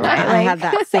conversation, by the way. I Like, had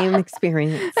that same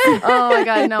experience. Oh my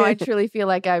God, no, I truly feel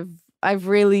like I've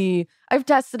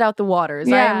tested out the waters.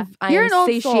 Yeah. I You're am an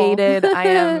old soul. satiated. I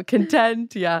am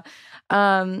content. Yeah.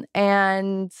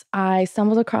 And I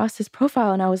stumbled across his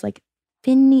profile and I was like,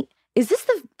 Finny, is this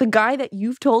the guy that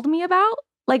you've told me about?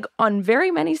 like on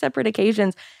very many separate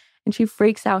occasions. And she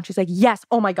freaks out. She's like, yes,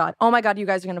 oh my God, you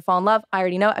guys are going to fall in love. I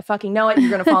already know it. I fucking know it. You're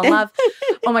going to fall in love.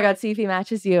 Oh my God, see if he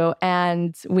matches you.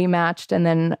 And we matched. And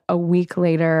then a week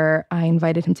later, I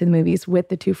invited him to the movies with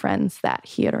the 2 friends that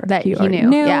he already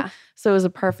knew. Yeah. So it was a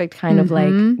perfect kind of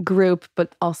like group,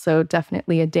 but also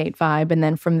definitely a date vibe. And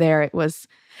then from there and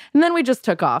then we just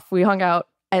took off. We hung out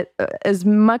as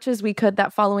much as we could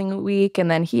that following week. And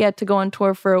then he had to go on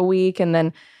tour for a week. And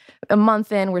then a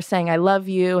month in, we're saying, I love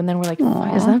you. And then we're like,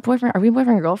 is that boyfriend? Are we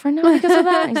boyfriend and girlfriend now because of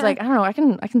that? He's like, I don't know. I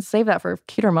can save that for a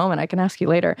cuter moment. I can ask you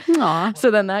later. Aww. So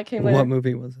then that came later. What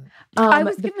movie was it? I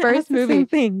was the first movie.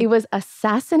 It was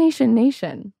Assassination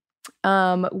Nation,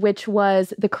 which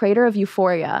was the creator of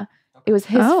Euphoria. It was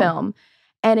his film.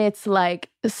 And it's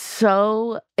like, it's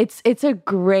a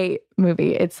great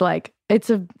movie. It's like,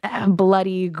 it's a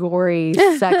bloody, gory,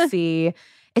 sexy.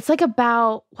 It's like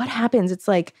about what happens. It's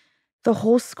like, the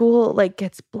whole school like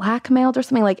gets blackmailed or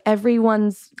something. Like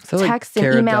everyone's texts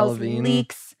and emails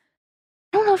leaks.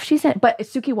 I don't know if she's in it, but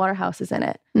Suki Waterhouse is in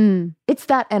it. It's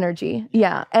that energy.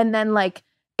 Yeah. And then like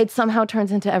it somehow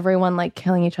turns into everyone like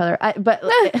killing each other.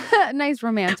 Nice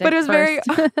romantic. But it was very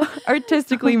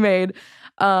artistically made.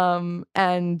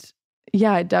 And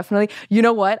yeah, definitely. You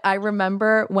know what? I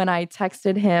remember when I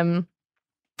texted him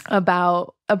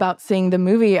about seeing the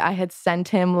movie, I had sent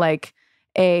him like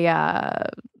a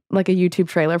YouTube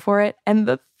trailer for it. And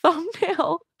the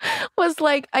thumbnail was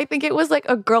like, I think it was like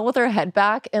a girl with her head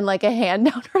back and like a hand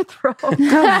down her throat. And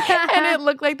it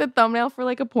looked like the thumbnail for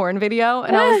like a porn video.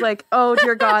 And I was like, oh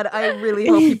dear God, I really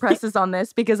hope he presses on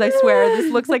this because I swear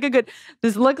this looks like a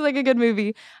good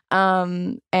movie.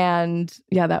 And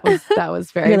yeah, that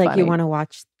was very funny. You're like, you want to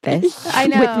watch this? I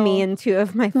know. With me and 2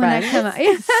 of my friends.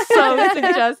 So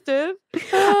suggestive.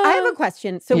 I have a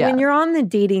question. So when you're on the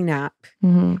dating app,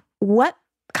 what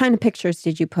kind of pictures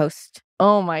did you post?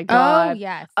 Oh my God. Oh,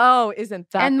 yes. Oh, isn't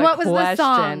that and the what was question? the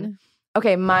song?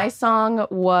 Okay, my song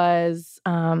was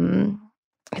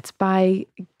it's by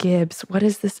Gibbs. What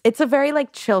is this? It's a very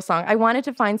like chill song. I wanted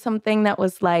to find something that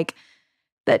was like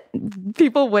that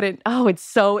people wouldn't. Oh, it's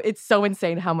so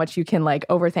insane how much you can like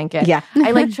overthink it. Yeah. I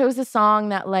like chose a song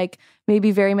that like maybe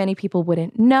very many people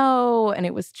wouldn't know, and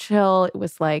it was chill. It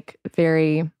was like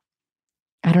very,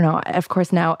 I don't know. Of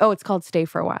course now, it's called Stay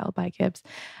for a While by Gibbs.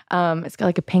 It's got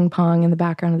like a ping pong in the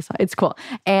background of the song. It's cool.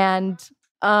 And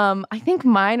I think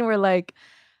mine were like,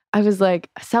 I was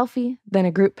like a selfie, then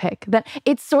a group pic. Then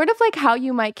it's sort of like how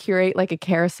you might curate like a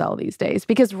carousel these days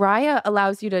because Raya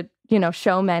allows you to,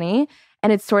 show many,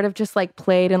 and it's sort of just like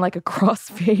played in like a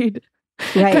crossfade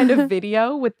kind of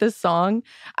video with this song.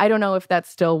 I don't know if that's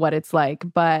still what it's like,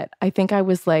 but I think I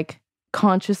was like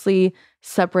consciously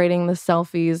separating the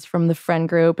selfies from the friend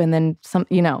group, and then some,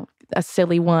 a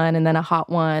silly one, and then a hot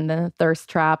one, then a thirst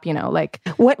trap, like.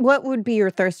 What would be your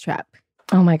thirst trap?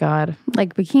 Oh my God.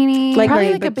 Like bikini. Like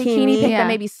probably like a bikini pic that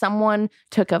maybe someone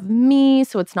took of me,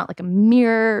 so it's not like a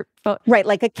mirror photo. Right,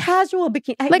 like a casual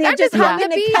bikini. Like I'm just on the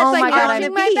beach. Oh like my God,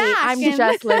 arching my back. I'm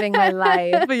just living my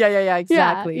life. Yeah,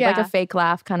 exactly. Yeah. Like a fake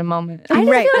laugh kind of moment. I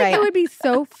just feel like it would be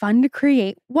so fun to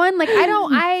create one. Like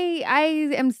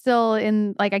I am still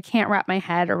in, like I can't wrap my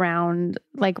head around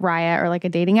like Raya or like a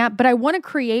dating app, but I want to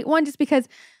create one just because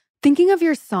thinking of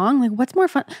your song, like what's more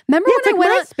fun? Remember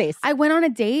when I went on a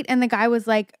date and the guy was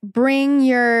like, bring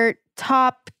your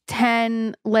top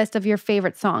 10 list of your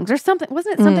favorite songs or something.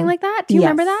 Wasn't it something like that? Do you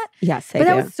remember that? Yes, I do.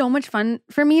 That was so much fun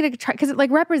for me to try because it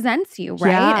like represents you,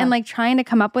 right? Yeah. And like trying to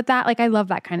come up with that. Like I love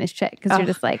that kind of shit because you're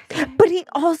just like. But he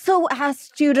also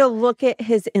asked you to look at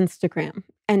his Instagram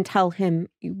and tell him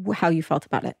how you felt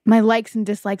about it. My likes and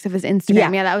dislikes of his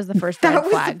Instagram. Yeah, that was the first red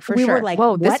flag for sure. We were like,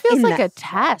 whoa, this feels like a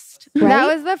test. Right?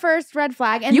 That was the first red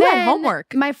flag. And you then had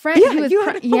homework. My friend,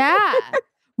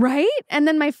 right? And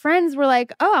then my friends were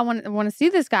like, oh, I want to see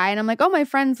this guy. And I'm like, oh, my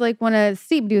friends like want to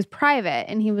see, but he was private.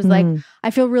 And he was like,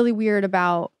 I feel really weird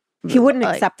about. He wouldn't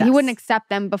accept us. He wouldn't accept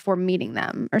them before meeting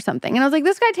them or something. And I was like,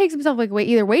 this guy takes himself like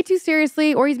either way too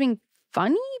seriously or he's being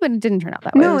funny, but it didn't turn out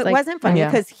that way. No, it wasn't funny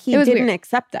because he didn't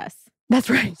accept us. That's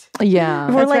right.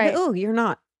 Yeah. We're like, oh, you're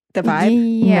not the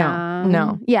vibe. Yeah.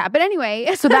 No. Yeah. But anyway.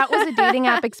 So that was a dating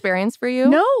app experience for you?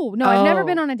 No, I've never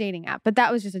been on a dating app, but that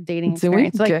was just a dating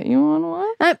experience. Did we get you on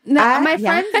one? My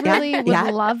friends really would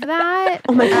love that.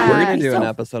 Oh my God. We're going to do an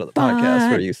episode of the podcast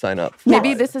where you sign up.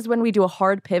 Maybe this is when we do a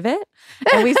hard pivot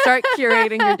and we start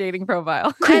curating your dating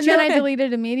profile. And then I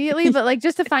deleted immediately, but like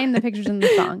just to find the pictures in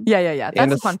the song. Yeah.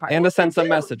 That's the fun part. And to send some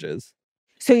messages.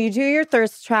 So you do your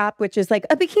thirst trap, which is like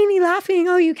a bikini laughing.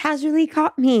 Oh, you casually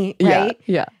caught me, right?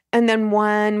 Yeah. And then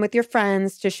one with your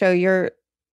friends to show you're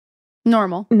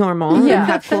normal. and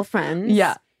have cool friends.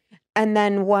 Yeah. And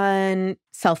then one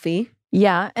selfie.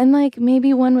 Yeah, and like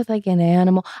maybe one with like an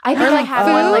animal. I think I have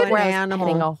one like where I was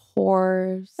petting a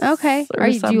horse. Okay.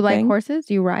 Do you like horses?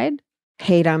 Do you ride?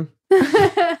 Hate them.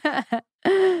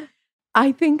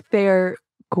 I think they're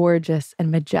gorgeous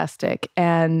and majestic,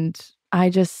 and I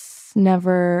just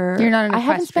never. You're not an I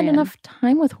haven't spent equestrian. enough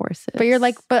time with horses. But you're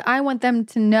like, but I want them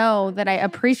to know that I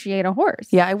appreciate a horse.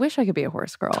 Yeah, I wish I could be a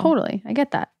horse girl. Totally. I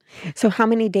get that. So how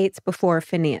many dates before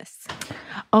Phineas?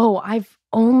 Oh, I've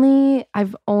only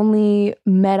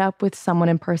met up with someone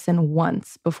in person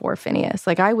once before Phineas.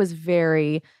 Like I was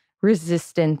very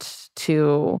resistant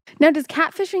to. Now, does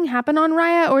catfishing happen on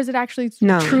Raya, or is it actually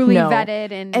truly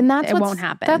vetted and that's it won't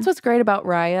happen? That's what's great about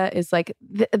Raya is like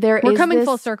we're coming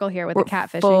full circle here with the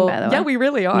catfishing, by the way. Yeah, we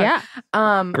really are. Yeah.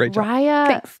 Great job. Raya,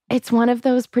 Thanks. It's one of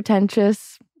those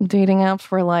pretentious dating apps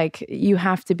where like you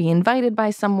have to be invited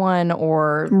by someone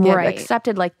or get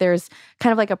accepted. Like there's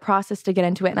kind of like a process to get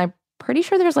into it, and I'm pretty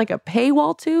sure there's like a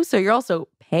paywall too. So you're also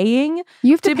paying.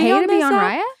 You have to pay to be this on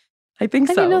app? Raya? I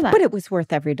think I so. didn't know that. But it was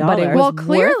worth every dollar. Well,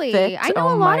 clearly, worth it. I know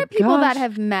Oh a lot my of people that gosh.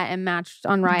 have met and matched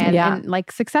on Raya and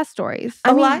like success stories.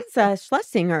 Eliza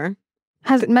Schlesinger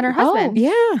Has met her husband.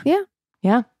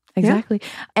 Yeah. Exactly.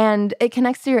 And it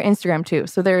connects to your Instagram too.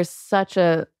 So there's such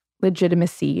a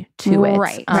legitimacy to it.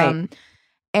 Right.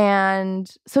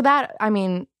 And so that, I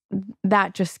mean,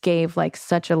 that just gave like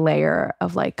such a layer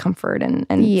of like comfort and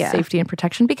safety and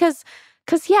protection because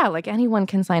like anyone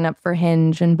can sign up for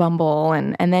Hinge and Bumble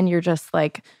and then you're just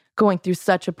like going through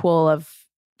such a pool of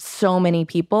so many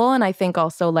people. And I think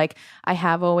also like I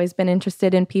have always been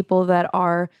interested in people that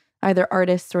are either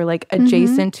artists or like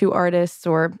adjacent to artists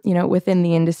or, you know, within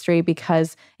the industry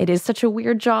because it is such a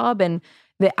weird job and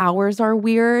the hours are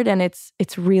weird and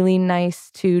it's really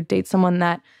nice to date someone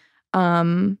that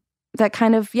that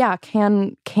kind of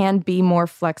can be more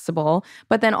flexible,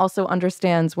 but then also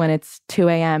understands when it's 2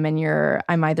 a.m. and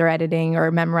I'm either editing or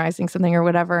memorizing something or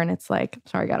whatever, and it's like,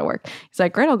 sorry, I gotta work. He's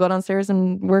like, great, I'll go downstairs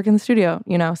and work in the studio,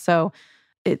 you know. So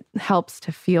it helps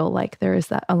to feel like there is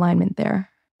that alignment there.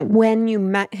 When you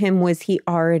met him, was he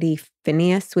already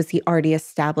Phineas? Was he already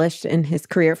established in his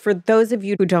career? For those of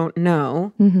you who don't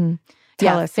know,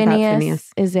 tell us about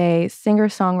Phineas. Is a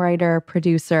singer-songwriter,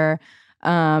 producer.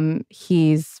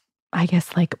 He's, I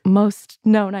guess, like most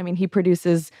known. I mean, he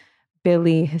produces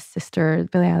Billie, his sister,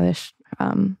 Billie Eilish,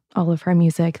 all of her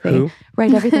music. They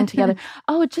write everything together.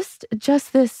 Oh, just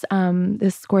this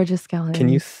this gorgeous gal. Can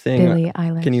you sing Billie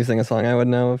Eilish? Can you sing a song I would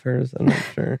know of hers? I'm not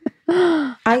sure.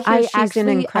 I hear she's an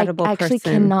incredible person. I actually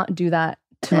cannot do that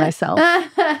to myself.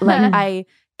 Like I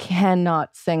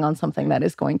cannot sing on something that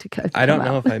is going to come I don't out.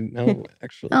 know if I know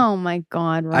actually. Oh my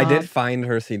God, Rob. I did find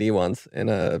her CD once in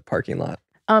a parking lot.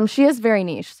 She is very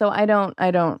niche, so I don't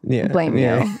blame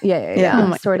you. Yeah.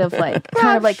 Oh, sort of like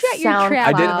kind of like sound.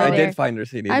 I did find her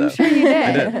CD. I'm though. sure you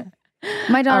did. I did.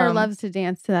 My daughter loves to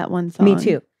dance to that one song. Me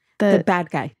too. The bad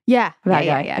guy. Yeah. Bad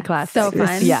yeah, guy, yeah. the class. So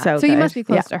fun. Yeah. So you must be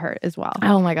close to her as well.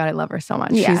 Oh my God, I love her so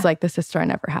much. Yeah. She's like the sister I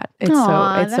never had. It's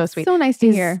Aww, so sweet. So nice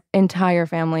to hear. His entire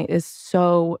family is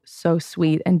so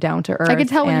sweet and down to earth. I could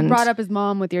tell when you brought up his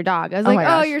mom with your dog. I was like,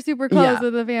 oh, you're super close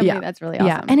with the family. Yeah. That's really awesome.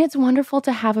 Yeah, and it's wonderful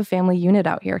to have a family unit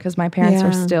out here because my parents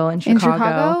are still in Chicago. In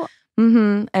Chicago?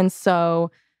 Mm-hmm. And so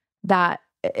that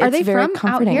are they very from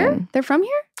comforting. out here? They're from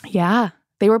here? Yeah.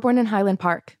 They were born in Highland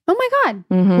Park. Oh my God.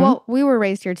 Mm-hmm. Well, we were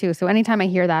raised here too. So anytime I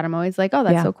hear that, I'm always like, oh,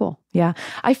 that's so cool. Yeah.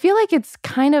 I feel like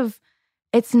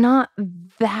it's not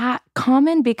that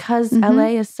common because LA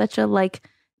is such a like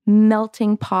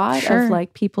melting pot of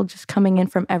like people just coming in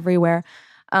from everywhere.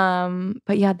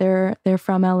 But yeah, they're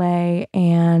from LA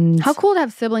and how cool to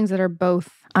have siblings that are both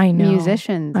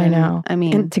musicians. I know. I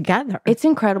mean, and together. It's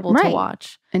incredible to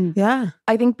watch. And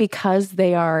I think because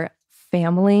they are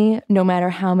family, no matter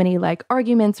how many like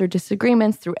arguments or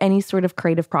disagreements through any sort of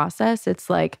creative process, it's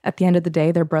like at the end of the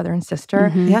day, they're brother and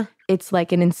sister. Yeah. It's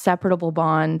like an inseparable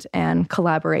bond and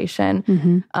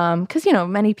collaboration. Because, you know,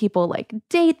 many people like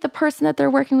date the person that they're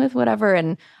working with, whatever.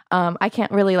 And I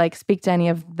can't really like speak to any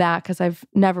of that because I've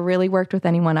never really worked with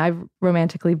anyone I've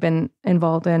romantically been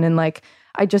involved in. And like,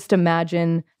 I just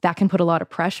imagine that can put a lot of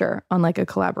pressure on like a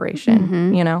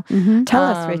collaboration, you know? Tell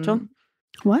us, Rachel.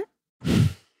 What?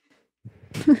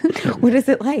 What is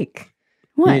it like?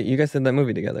 What? You guys did that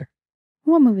movie together.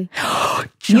 What movie?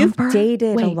 You've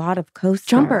dated a lot of co-stars.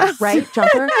 Jumper, right?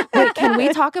 Jumper. Wait, can we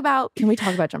talk about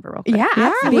Jumper real quick? Yeah,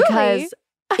 absolutely. Because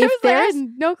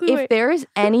if there is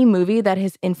any movie that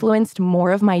has influenced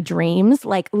more of my dreams,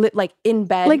 like in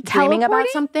bed like dreaming about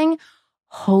teleporting? something,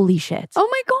 holy shit. Oh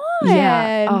my God.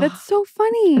 Yeah. That's so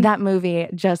funny. That movie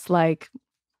just like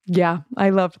Yeah,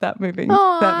 I loved that movie.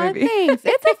 Aw, that movie. thanks.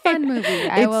 It's a fun movie.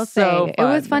 I will say so it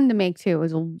was fun. fun to make too.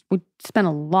 We spent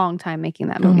a long time making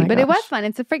that Oh movie, my but it was gosh. fun.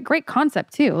 It's a great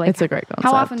concept too. Like, It's a great concept.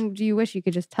 how often do you wish you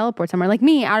could just teleport somewhere, like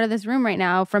me, out of this room right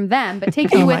now from them, but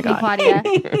take you Oh my with me, God. Claudia?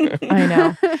 I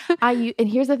know. And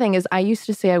here's the thing is I used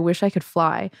to say I wish I could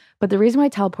fly, but the reason why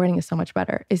teleporting is so much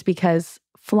better is because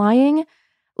flying,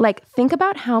 like think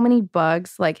about how many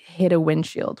bugs like hit a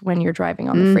windshield when you're driving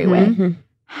on the freeway. Mhm.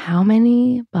 How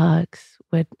many bugs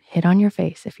would hit on your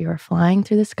face if you were flying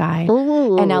through the sky?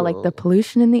 And now like the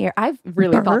pollution in the air. I've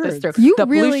really thought this through. You the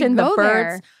really pollution, go the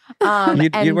birds.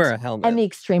 You'd wear a helmet. And the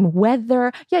extreme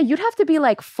weather. Yeah, you'd have to be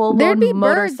like full There'd be blown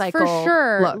birds motorcycle. for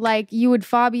sure. look. Like you would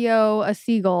Fabio a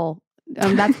seagull.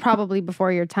 That's probably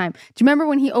before your time. Do you remember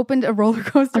when he opened a roller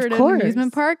coaster Of at an course.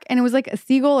 amusement park and it was like a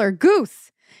seagull or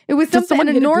goose? It was Did someone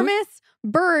an hit a goose? enormous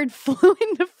bird flew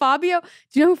into Fabio.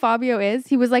 Do you know who Fabio is?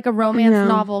 He was like a romance No.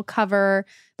 novel cover.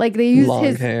 Like they used long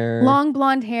his hair. long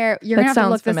blonde hair. You're That gonna have to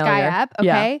sounds look this guy familiar. up,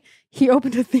 Yeah. okay? He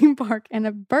opened a theme park and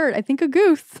a bird, I think a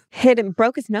goose, Hit him,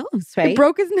 broke his nose, right? it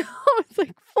broke his nose.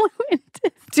 Like flew into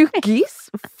his Do face. geese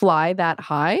fly that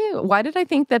high? Why did I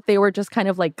think that they were just kind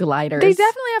of like gliders? They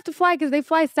definitely have to fly because they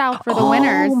fly south for the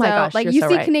winter. Oh my so, gosh, like you're you so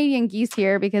see right. Canadian geese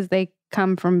here because they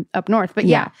come from up north. But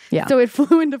yeah, Yeah. so it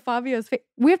flew into Fabio's face.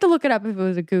 We have to look it up if it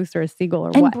was a goose or a seagull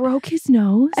or and what. broke his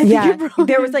nose. I think Yeah, it broke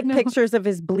there was his like nose. pictures of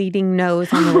his bleeding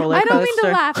nose on the roller I coaster. don't mean to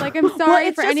laugh. Like I'm sorry Well,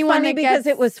 it's for just anyone funny that because gets,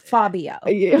 it was Fabio.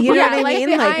 Yeah. You know yeah, what I like mean?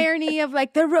 the Like, irony of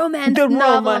like the romance The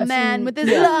novel romance man and- with his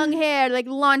yeah. long hair, like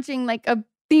launching like a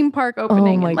theme park Oh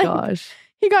opening. my and, like, gosh.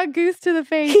 he got goose to the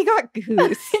face. he got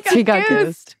goose. He got goosed.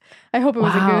 goosed. I hope it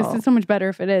was a Wow. goose. It's so much better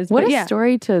if it is. What but a yeah.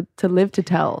 story to live to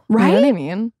tell. You know Right? what I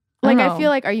mean? Like, I know. feel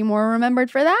like, are you more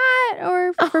remembered for that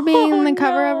or for being Oh, the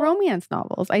cover of no. romance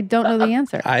novels? I don't know the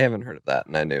answer. I haven't heard of that,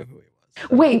 and I knew who he was.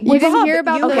 so. Wait, You didn't Bob, hear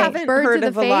about you the haven't bird heard to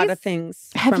of the a lot face? of things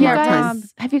Have from you our Yeah,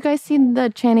 time. guys seen the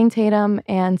Channing Tatum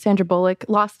and Sandra Bullock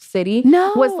Lost City?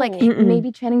 No. Was like Mm-mm.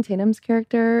 maybe Channing Tatum's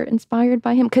character inspired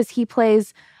by him because he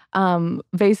plays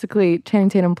basically Channing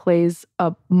Tatum plays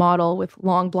a model with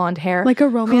long blonde hair like a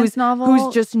romance novel?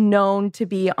 who's just known to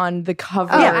be on the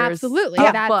covers. Oh, absolutely.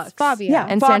 of That's books. Fabio. Yeah.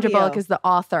 And Sandra Fabio. Bullock is the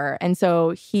author, and so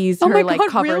he's Oh her my like God,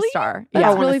 cover really? star. That's I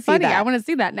Yeah, wanna really see funny. that. I want to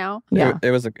see that now. yeah.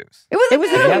 It was a goose. It was It a was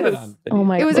a goose. I have it goose. on video. Oh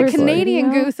my It was a Seriously.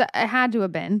 Canadian Yeah. goose. It had to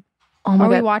have been. Oh my Are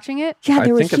we god. watching it? Yeah, I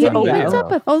there was think it's He on Hugo. video. opens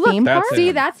up a Oh, look. theme That's park. See,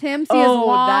 him. that's him. See his Oh,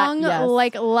 that- long, yes.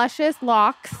 like luscious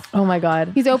locks. Oh my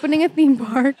god. He's opening a theme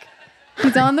park.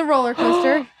 He's on the roller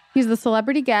coaster. He's the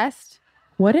celebrity guest.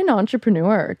 What an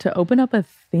entrepreneur to open up a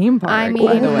theme park. I by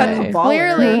mean, the what a way. baller.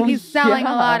 clearly he's selling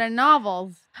Yeah. a lot of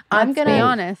novels. I'm Let's gonna be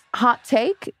honest. hot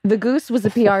take. The goose was a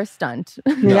PR stunt.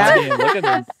 Yeah. I mean, look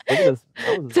at this. Look at this.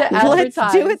 That was- To Let's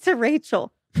advertise. do it to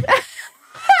Rachel.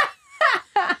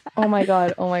 Oh my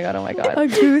god. Oh my god. Oh my god. A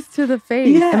goose to the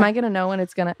face. Yeah. Am I gonna know when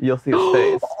it's gonna? You'll see his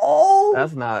face. Oh,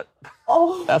 That's not.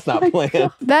 oh, That's not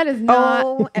planned. That is not.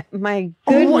 oh my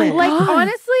What- goodness. like God.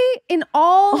 honestly, in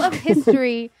all of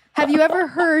history, have you ever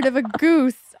heard of a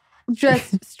goose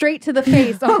just straight to the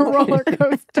face on a roller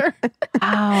coaster?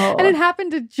 Ow. And it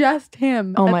happened to just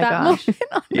him. Oh at my that gosh.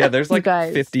 moment. Yeah, there's You like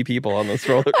guys. 50 people on this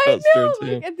roller I coaster know. too.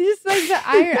 Like, it's just like the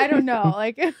iron. I don't know.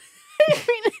 Like, I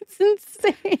mean, it's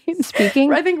insane.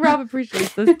 Speaking. I think Rob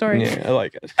appreciates this story. Yeah, I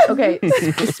like it. Okay.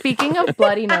 Speaking of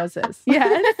bloody noses.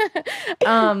 Yes.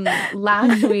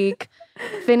 Last week,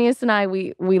 Phineas and I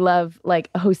we love like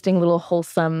hosting little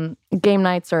wholesome game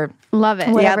nights or Love it.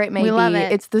 whatever it may we be. love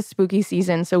it. It's the spooky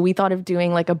season, so we thought of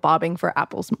doing like a bobbing for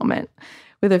apples moment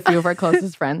with a few of our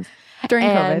closest friends. During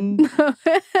and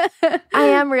COVID. I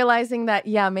am realizing that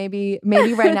maybe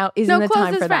right now isn't no the time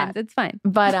closest for friends. that. It's fine.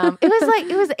 But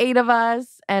it was 8 of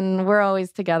us, and we're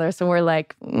always together, so we're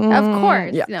like, Of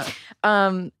course. yeah.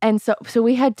 No. And so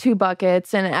we had 2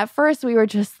 buckets, and at first we were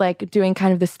just like doing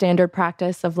kind of the standard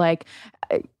practice of like,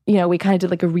 we kind of did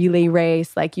like a relay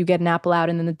race, like you get an apple out,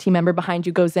 and then the team member behind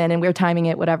you goes in, and we were timing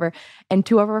it, whatever. And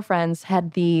 2 of our friends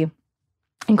had the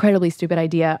incredibly stupid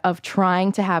idea of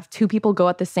trying to have 2 people go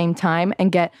at the same time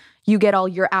and get all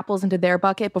your apples into their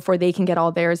bucket before they can get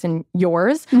all theirs and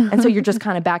yours. And so you're just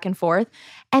kind of back and forth.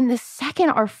 And the second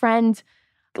our friend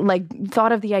like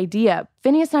thought of the idea,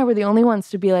 Phineas and I were the only ones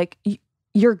to be like,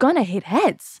 you're gonna hit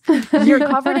heads. You're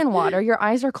covered in water. Your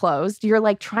eyes are closed. You're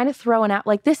like trying to throw an apple.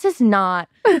 Like, this is not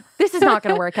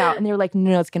gonna work out. And they were like,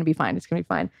 no, it's gonna be fine. It's gonna be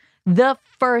fine. The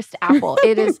first apple,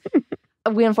 it is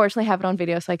we unfortunately have it on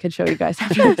video, so I could show you guys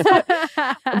after this.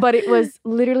 But it was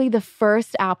literally the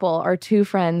first apple. Our two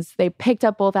friends, they picked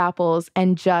up both apples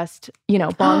and just,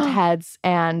 bonked heads.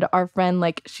 And our friend,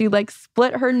 she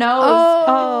split her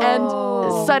nose.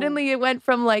 And suddenly it went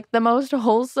from the most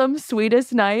wholesome,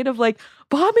 sweetest night of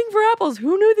bobbing for apples.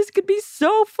 Who knew this could be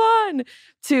so fun?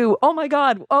 To, oh my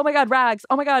God, rags.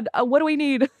 Oh my God, what do we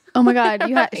need? Oh my God,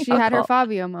 she had her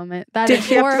Fabio moment. Did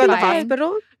she have to go to the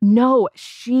hospital? No,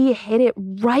 she hit it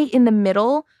right in the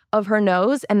middle of her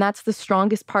nose, and that's the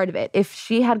strongest part of it. If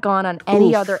she had gone on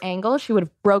any other angle, she would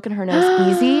have broken her nose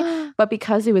easy. But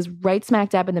because it was right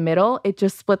smack dab in the middle, it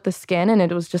just split the skin, and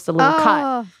it was just a little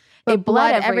cut. It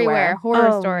bled everywhere.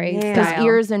 Horror story. Because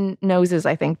ears and noses,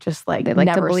 I think, just they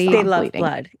never to bleed. stop They love bleeding.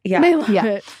 blood. Yeah. They love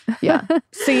it. Yeah.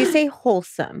 So you say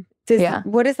wholesome.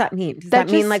 What does that mean? Does that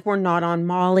mean we're not on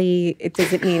Molly?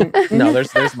 Does it mean No,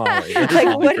 there's Molly. There's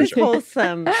Molly what for is sure.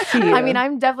 wholesome to you? I mean,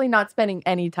 I'm definitely not spending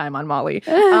any time on Molly.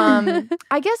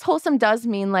 I guess wholesome does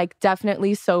mean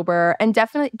definitely sober and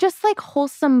definitely just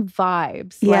wholesome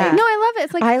vibes. Yeah. No, I love it.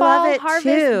 It's I fall love it harvest,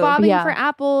 too. bobbing Yeah. for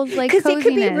apples, because it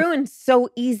could be coziness. ruined so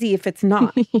easy if it's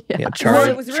not. Yeah, Well,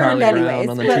 it was ruined Charlie anyways, Brown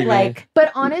on the but TV.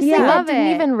 But honestly, Yeah. that Love didn't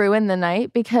it. even ruin the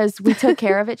night because we took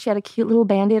care of it. She had a cute little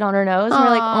Band-Aid on her nose. And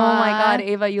we're like, oh my Aw. God,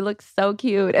 Ava, you look so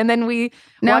cute. And then we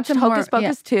Now watched it's more- Hocus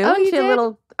Pocus too. Oh, you she had a did?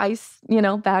 little ice,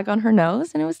 bag on her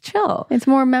nose, and it was chill. It's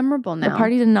more memorable now. The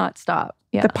party did not stop.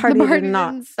 Yeah. The party, party did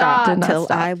not didn't stop stop. until Did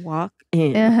not stop. I walk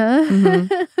in. Uh-huh.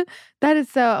 Mhm. That is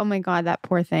so, oh my God, that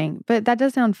poor thing. But that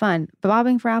does sound fun.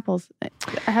 Bobbing for apples.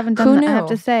 I haven't done Who that, I have knew?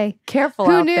 to say. Careful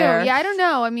Who out knew? there. Yeah, I don't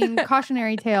know. I mean,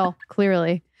 cautionary tale,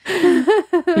 clearly.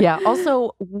 Yeah.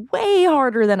 Also, way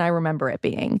harder than I remember it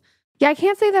being. Yeah, I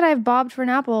can't say that I've bobbed for an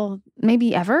apple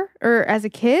maybe ever or as a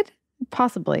kid.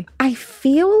 Possibly. I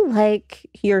feel like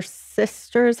your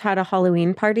sisters had a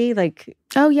Halloween party,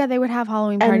 Oh, yeah, they would have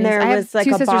Halloween parties. and there I have was like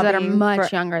two a sisters that are bobbing much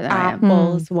for younger than I am.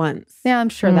 apples once. Yeah, I'm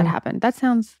sure that Mm. happened. That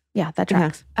sounds, that Yeah.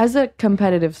 tracks. As a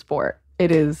competitive sport,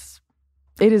 it is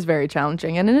very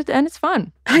challenging and it's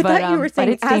fun. I But, thought you were but saying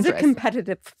it's as a dangerous.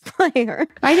 competitive player.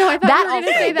 I know, I thought That you were going to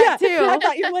also- say that Yeah, too. I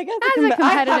thought you were like, As a I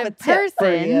have competitive tip for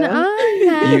person, you.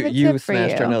 I have a You tip for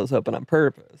smashed you. her nose open on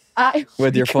purpose I-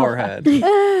 with your forehead so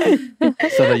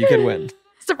that you could win.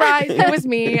 Surprise! It was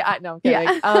me. No, I'm kidding.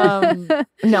 Yeah.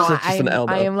 No, So it's just an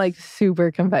elbow. I am super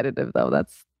competitive though.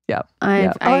 That's yeah.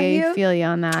 I Are you? feel you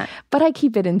on that. But I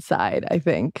keep it inside. I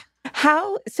think.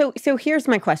 How so here's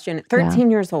my question. At 13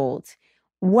 years old,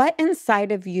 what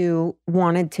inside of you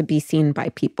wanted to be seen by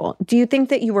people? Do you think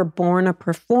that you were born a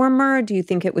performer? Do you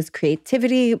think it was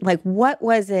creativity? What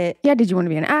was it? Yeah, did you want to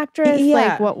be an actress?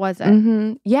 Yeah. What was it?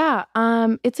 Mm-hmm. Yeah.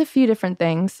 It's a few different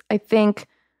things. I think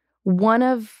one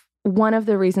of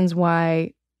the reasons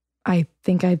why I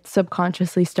think I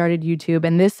subconsciously started YouTube,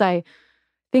 and this I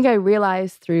think I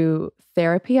realized through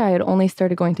therapy. I had only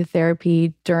started going to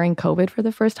therapy during COVID for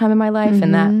the first time in my life,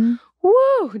 and that Mhm.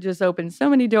 just opened so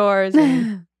many doors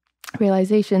and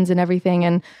realizations and everything.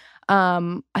 And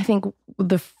I think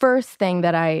the first thing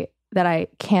that I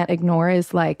can't ignore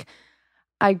is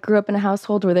I grew up in a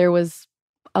household where there was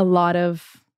a lot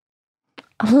of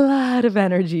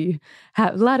energy,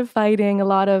 a lot of fighting, a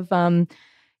lot of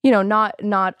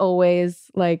not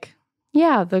always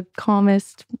the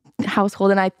calmest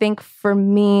household. And I think for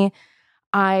me,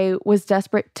 I was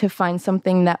desperate to find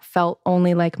something that felt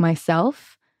only like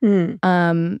myself.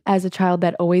 As a child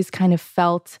that always kind of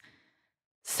felt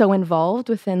so involved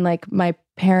within my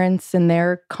parents and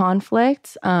their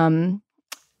conflict.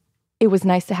 It was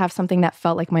nice to have something that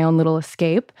felt like my own little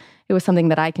escape. It was something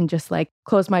that I can just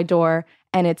close my door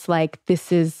and it's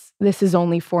this is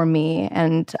only for me.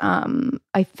 And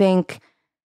I think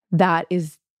that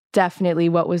is definitely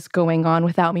what was going on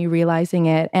without me realizing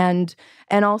it. And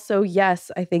also, yes,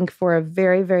 I think for a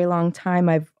very, very long time,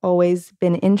 I've always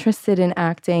been interested in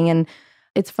acting. And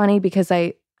it's funny because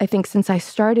I think since I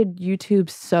started YouTube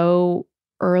so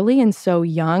early and so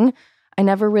young, I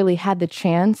never really had the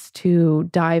chance to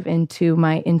dive into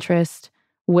my interest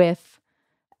with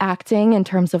acting in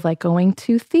terms of going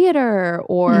to theater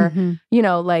or,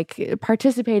 Mhm.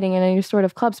 participating in any sort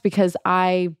of clubs because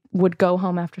I would go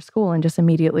home after school and just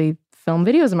immediately film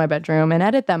videos in my bedroom and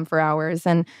edit them for hours.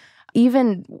 And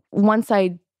even once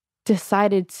I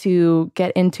decided to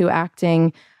get into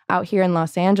acting out here in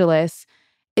Los Angeles,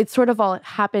 it sort of all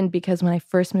happened because when I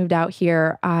first moved out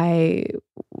here, I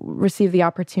received the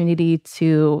opportunity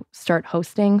to start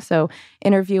hosting. So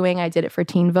interviewing, I did it for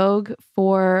Teen Vogue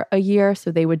for a year.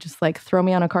 So they would just throw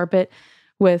me on a carpet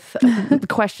with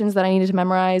questions that I needed to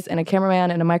memorize and a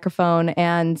cameraman and a microphone.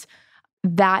 And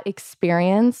that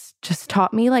experience just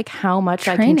taught me like how much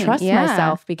I Training, can trust yeah.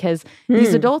 myself, because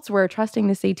these adults were trusting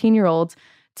this 18-year-old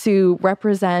to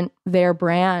represent their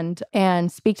brand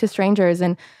and speak to strangers.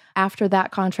 And after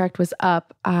that contract was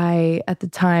up, at the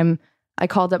time, I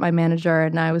called up my manager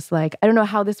and I was like, I don't know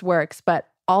how this works, but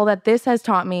all that this has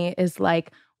taught me is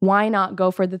like, why not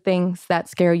go for the things that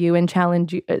scare you and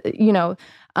challenge you,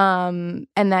 and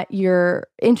that you're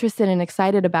interested and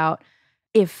excited about.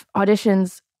 If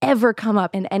auditions ever come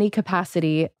up in any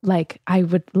capacity, like I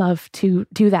would love to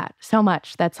do that so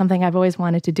much. That's something I've always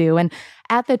wanted to do. And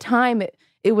at the time,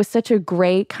 it was such a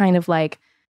great kind of like,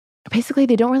 basically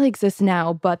they don't really exist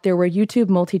now, but there were YouTube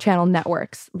multi-channel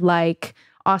networks like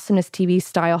Awesomeness TV,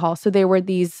 Style Hall. So there were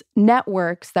these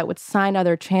networks that would sign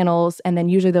other channels, and then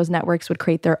usually those networks would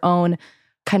create their own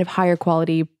kind of higher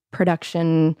quality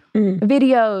production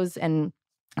videos and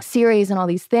series and all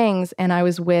these things. And I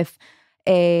was with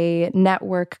a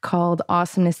network called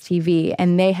Awesomeness TV,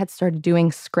 and they had started doing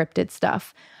scripted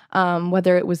stuff,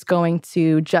 whether it was going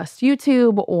to just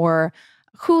YouTube or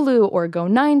Hulu or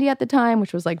Go90 at the time,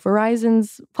 which was like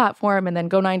Verizon's platform, and then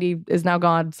Go90 is now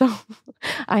gone. So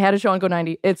I had a show on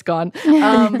Go90, it's gone.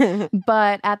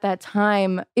 But at that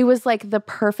time, it was like the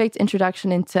perfect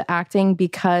introduction into acting,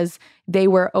 because they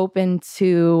were open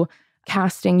to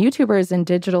casting YouTubers and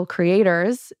digital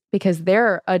creators because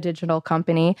they're a digital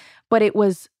company, but it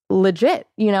was legit.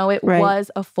 It was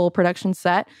a full production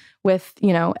set with,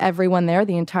 everyone there,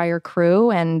 the entire crew.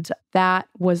 And that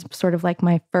was sort of like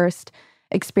my first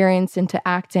experience into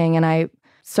acting. And I'm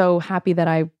so happy that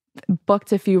I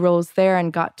booked a few roles there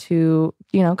and got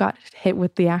hit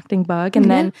with the acting bug.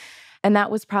 And and that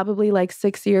was probably like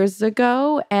 6 years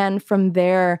ago. And from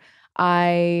there,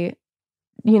 I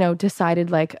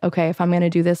decided like, okay, if I'm going to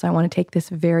do this, I want to take this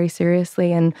very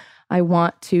seriously. And I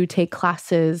want to take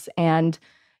classes and,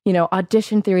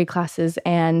 audition theory classes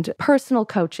and personal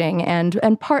coaching and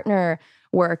partner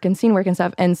work and scene work and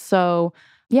stuff. And so,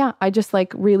 yeah, I just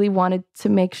like really wanted to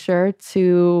make sure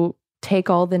to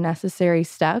take all the necessary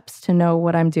steps to know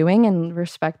what I'm doing and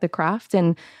respect the craft.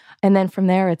 And then from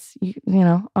there, it's,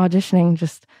 auditioning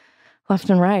just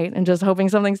left and right and just hoping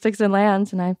something sticks and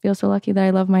lands. And I feel so lucky that I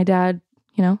love my dad,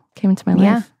 came into my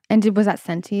life. And was that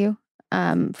sent to you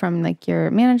from like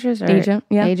your managers or agent?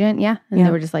 Yeah. And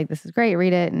they were just like, this is great,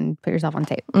 read it and put yourself on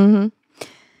tape. And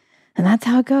that's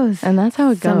how it goes.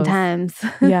 Sometimes.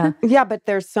 Yeah. Yeah, but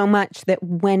there's so much that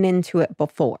went into it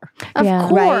before. Of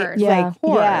course. Right? Yeah. Of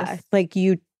course. Yeah. Like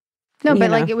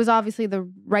like it was obviously the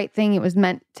right thing. It was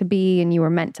meant to be, and you were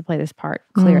meant to play this part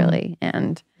clearly.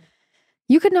 And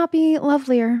you could not be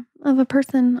lovelier of a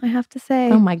person, I have to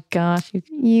say. Oh my gosh.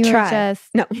 You try. are just...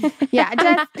 No.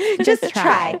 Yeah, just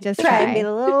try. Just try. and be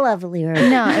a little lovelier.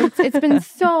 No, it's been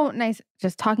so nice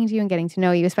just talking to you and getting to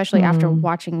know you, especially after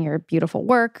watching your beautiful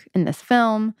work in this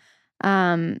film.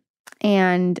 And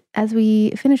as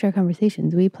we finish our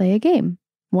conversations, we play a game.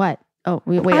 What? Oh,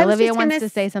 wait, Olivia wants to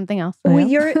say something else. Well,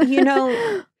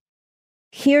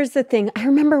 here's the thing. I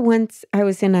remember once I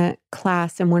was in a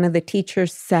class and one of the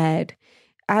teachers said,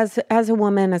 as a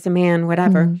woman, as a man,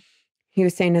 whatever, he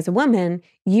was saying, as a woman,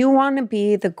 you want to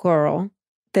be the girl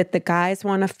that the guys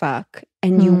want to fuck,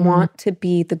 and you want to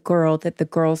be the girl that the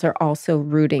girls are also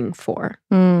rooting for.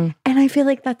 And I feel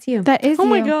like that's you. That is Oh you.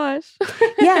 my gosh.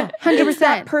 Yeah, 100%.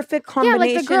 That perfect combination.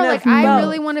 Yeah, like the girl, like I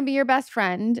really want to be your best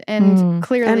friend, and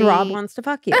clearly, and Rob wants to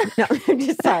fuck you. No, I'm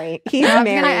just sorry. He's I'm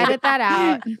married. gonna edit that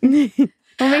out.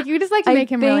 We'll make you just like to make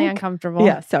him really uncomfortable.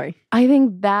 Yeah, sorry. I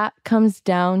think that comes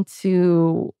down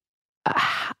to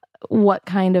what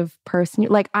kind of person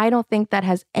you're like. I don't think that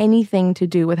has anything to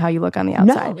do with how you look on the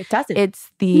outside. No, it doesn't.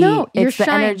 It's your the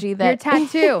shine, energy that your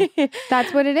tattoo.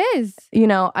 That's what it is.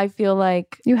 I feel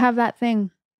like You have that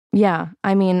thing. Yeah.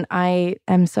 I mean, I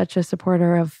am such a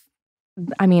supporter of,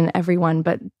 everyone,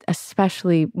 but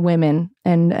especially women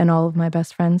and all of my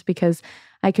best friends, because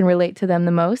I can relate to them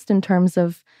the most in terms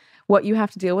of what you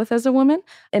have to deal with as a woman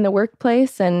in the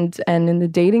workplace and in the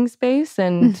dating space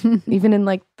and even in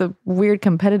like the weird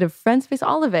competitive friend space,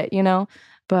 all of it,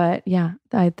 But yeah,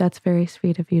 that's very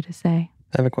sweet of you to say.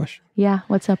 I have a question. Yeah.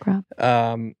 What's up, Rob?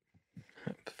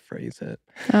 Phrase it.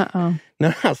 Uh-oh.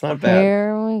 No, it's not bad.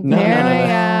 Here we go. No, There no, we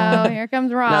no. go. Here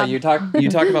comes Rob. No, you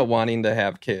talk about wanting to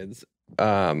have kids.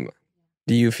 Do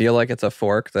you feel like it's a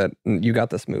fork that you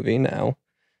got this movie now?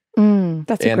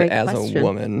 That's a great as question. a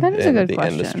woman That is a in good the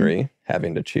question. industry,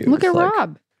 having to choose. Look at like,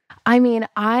 Rob. I mean,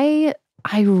 I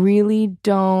really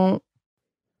don't.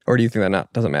 Or do you think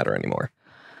that doesn't matter anymore?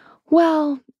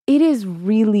 Well, it is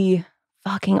really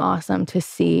fucking awesome to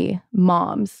see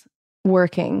moms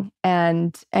working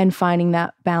and finding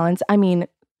that balance. I mean,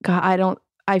 God,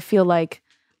 I feel like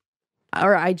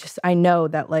I know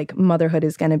that like motherhood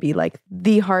is going to be like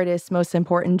the hardest, most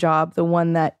important job, the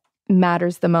one that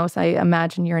matters the most. I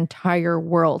imagine your entire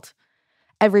world,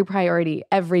 every priority,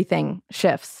 everything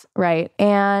shifts, right?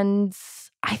 And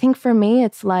I think for me,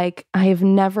 it's like I have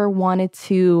never wanted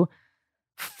to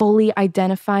fully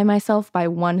identify myself by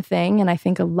one thing. And I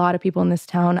think a lot of people in this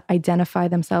town identify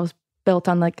themselves built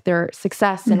on like their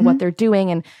success and what they're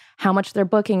doing and how much they're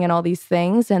booking and all these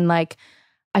things. And like,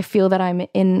 I feel that I'm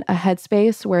in a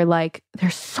headspace where like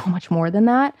there's so much more than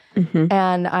that.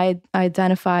 And I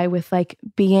identify with like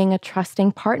being a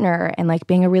trusting partner and like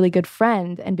being a really good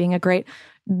friend and being a great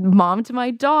mom to my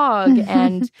dog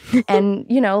and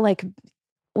you know, like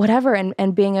whatever,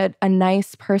 and being a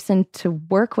nice person to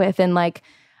work with. And like,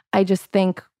 I just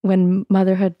think when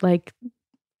motherhood like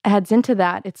adds into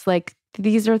that, it's like,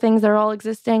 these are things that are all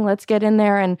existing. Let's get in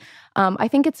there. And I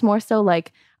think it's more so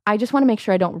like, I just want to make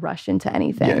sure I don't rush into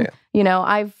anything. You know,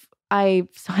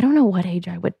 so I don't know what age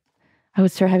I would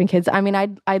start having kids. I mean,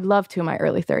 I'd love to in my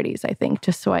early 30s, I think,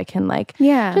 just so I can like,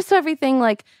 just so everything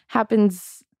like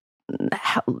happens.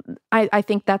 I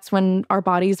think that's when our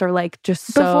bodies are like just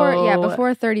so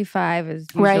before 35 is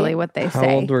usually what they How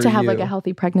say old were to have you? like a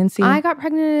healthy pregnancy. I got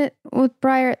pregnant with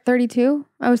Briar at 32.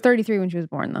 I was 33 when she was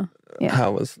born though.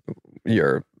 How was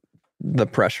the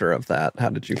pressure of that? How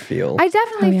did you feel? I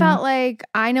definitely felt like,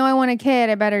 I know I want a kid,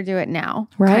 I better do it now,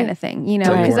 kind of thing, you know,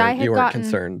 So because I had you weren't gotten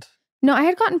concerned. No, I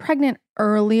had gotten pregnant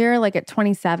earlier, like at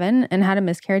 27, and had a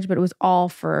miscarriage, but it was all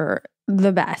for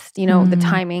the best, you know, the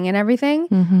timing and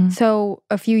everything. So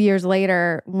a few years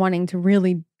later, wanting to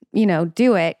really, you know,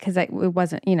 do it, because it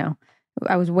wasn't, you know,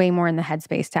 I was way more in the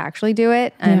headspace to actually do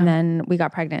it. And then we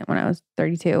got pregnant when I was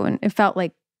 32, and it felt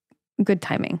like good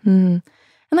timing. And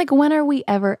like, when are we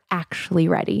ever actually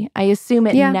ready? I assume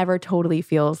it never totally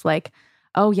feels like,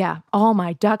 oh yeah, all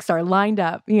my ducks are lined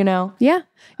up, you know? Yeah.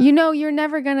 You know, you're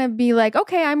never going to be like,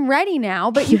 okay, I'm ready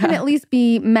now, but you can at least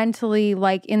be mentally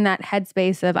like in that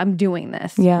headspace of I'm doing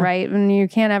this, right? And you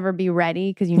can't ever be ready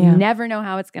because you never know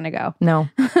how it's going to go. No.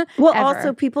 Well,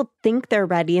 also people think they're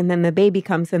ready and then the baby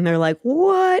comes and they're like,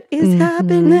 what is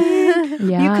happening?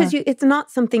 Because it's not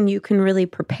something you can really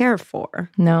prepare for.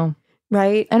 No.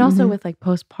 Right? And also with like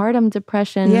postpartum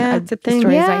depression, it's a thing. The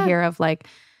stories I hear of like,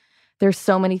 there's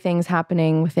so many things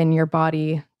happening within your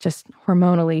body, just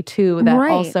hormonally too, that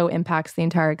also impacts the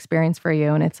entire experience for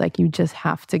you. And it's like, you just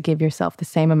have to give yourself the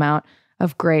same amount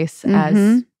of grace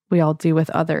as we all do with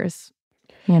others,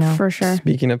 you know? For sure.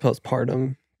 Speaking of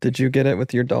postpartum, did you get it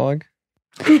with your dog?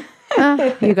 You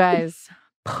guys,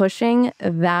 pushing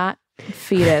that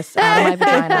fetus out of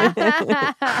my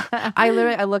vagina.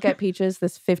 I look at Peaches,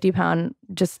 this 50-pound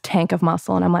just tank of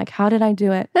muscle, and I'm like, how did I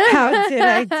do it? How did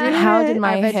I do it? How did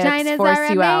my hips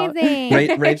force you out?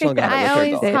 Rachel got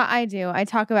it with her dog. I do. I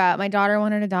talk about my daughter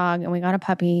wanted a dog and we got a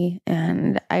puppy,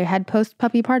 and I had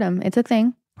post-puppy partum. It's a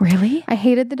thing. Really? I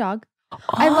hated the dog.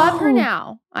 I love her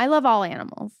now. I love all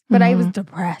animals, but I was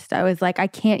depressed. I was like, I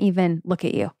can't even look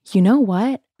at you. You know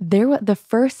what? The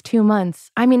first 2 months,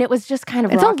 I mean, it was just kind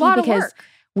of rocky because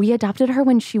we adopted her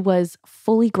when she was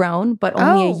fully grown, but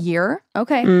only a year.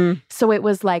 Okay. So it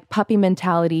was like puppy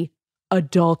mentality,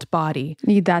 adult body.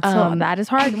 That is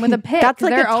hard with a pig. That's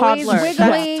like they're a toddler. always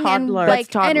wiggling and like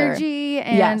toddler. energy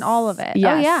and all of it.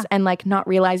 Yes. Oh yeah. And like not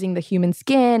realizing the human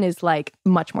skin is like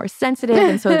much more sensitive.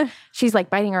 And so she's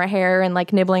like biting her hair and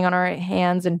like nibbling on her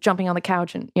hands and jumping on the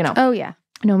couch and, you know. Oh yeah.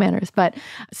 No manners. But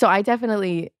so I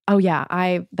definitely,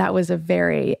 that was a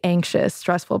very anxious,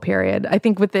 stressful period. I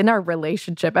think within our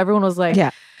relationship, everyone was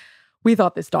like, we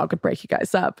thought this dog would break you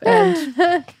guys up.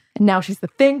 And now she's the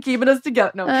thing keeping us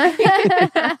together. No.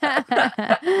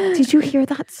 Did you hear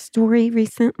that story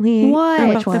recently? What?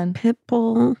 About Which one? the pit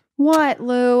bull. What,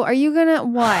 Lou? Are you gonna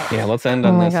what? Yeah, let's end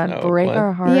on this note. Oh my God, break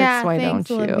our hearts. Yeah, Why thanks,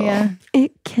 don't you? Olivia.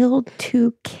 It killed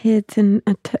 2 kids and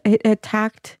it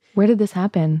attacked. Where did this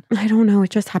happen? I don't know. It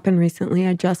just happened recently.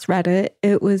 I just read it.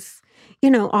 It was, you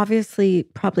know, obviously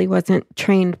probably wasn't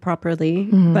trained properly,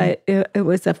 but it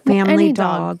was a family Any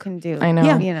dog. can do. I know.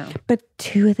 Yeah. You know. But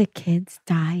 2 of the kids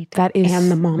died. That is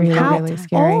and the mom really, died. really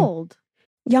scary. Old.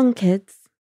 Young kids.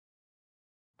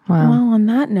 Wow. Well, on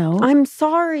that note, I'm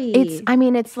sorry. It's We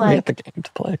have like, the game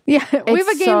to play. we have a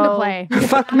it's game so- to play.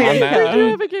 Fuck me. On that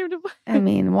note. a game to play. I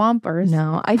mean, Whompers.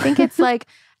 No, I think it's like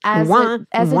as a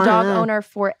dog owner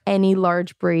for any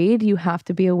large breed, you have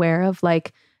to be aware of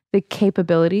like the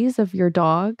capabilities of your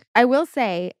dog. I will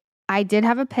say, I did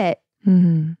have a pit,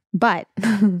 Mm-hmm. but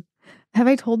have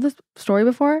I told this story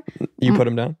before? You put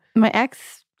him down? My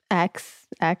ex, I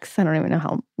don't even know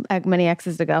how many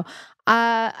exes to go.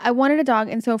 I wanted a dog.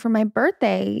 And so for my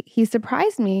birthday, he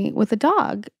surprised me with a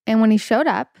dog. And when he showed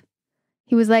up,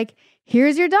 he was like,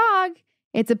 here's your dog.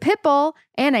 It's a pit bull,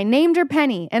 and I named her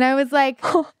Penny. And I was like,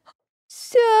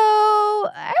 so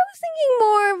I was thinking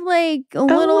more of like a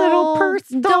little purse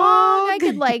dog I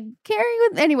could like carry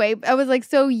with. Anyway, I was like,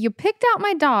 so you picked out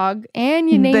my dog and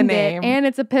you named it, and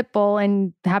it's a pit bull,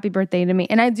 and happy birthday to me.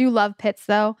 And I do love pits,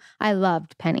 though. I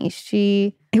loved Penny.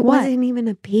 It wasn't even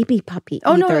a baby puppy.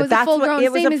 Oh either. no, it was a full grown.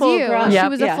 Same as you. Grown. She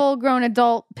was a full grown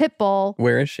adult pit bull.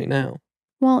 Where is she now?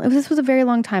 Well, this was a very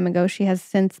long time ago. She has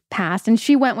since passed, and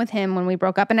she went with him when we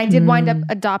broke up. And I did wind up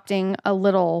adopting a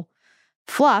little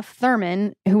Fluff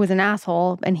Thurman, who was an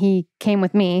asshole, and he came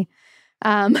with me.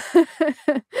 But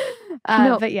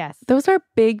yes, those are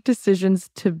big decisions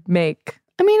to make.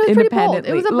 I mean, it was pretty bold.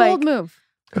 It was a bold move.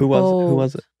 Who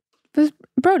was it? It was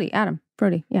Brody, Adam.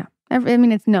 Brody, yeah. I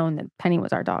mean, it's known that Penny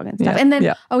was our dog and stuff. And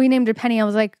then, he named her Penny. I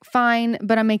was like, fine,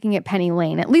 but I'm making it Penny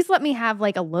Lane. At least let me have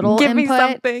like a little Give input me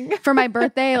something. for my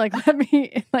birthday. Like, let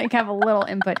me like have a little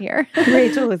input here.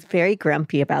 Rachel was very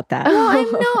grumpy about that. Well, I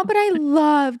know, but I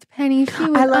loved Penny.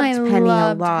 I loved Penny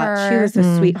a lot. Her. She was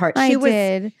a sweetheart. She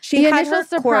did. She the had initial her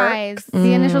surprise. quirks.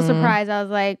 The initial surprise. I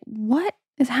was like, what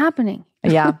is happening?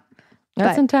 Yeah.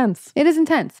 That's intense. It is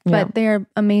intense, but they're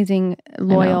amazing,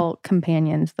 loyal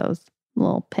companions, those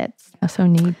little pits. So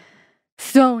needy.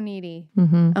 So needy.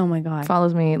 Mm-hmm. Oh my God.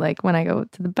 Follows me like when I go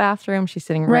to the bathroom, she's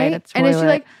sitting right at the toilet. And is she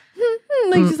like,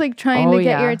 like just like trying to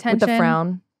get your attention? With the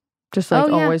frown. Just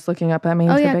like always looking up at me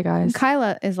with her big eyes.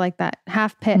 Kyla is like that.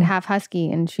 Half pit, half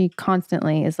husky. And she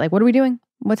constantly is like, what are we doing?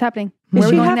 What's happening? Where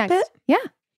are we going next? Pit? Yeah.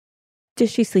 Does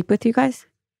she sleep with you guys?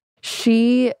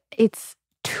 It's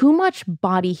too much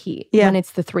body heat when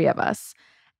it's the three of us.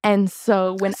 And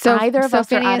so when either of us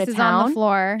Phineas are out of is town, on the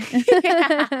floor.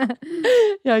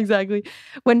 yeah, exactly.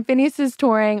 When Phineas is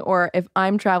touring, or if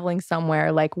I'm traveling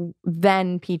somewhere, like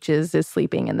then Peaches is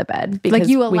sleeping in the bed because like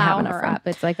you we allow have her up.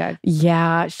 It's like a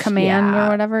command or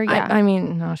whatever. Yeah, I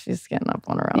mean, no, she's getting up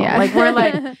on her own. Yeah. Like we're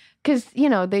like. Because,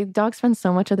 the dogs spend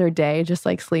so much of their day just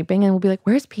like sleeping, and we'll be like,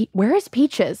 where is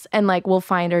Peaches? And like, we'll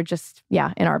find her just, in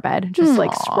our bed, just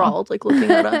like sprawled, like looking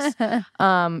at us.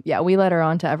 We let her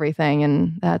onto everything.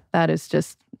 And that is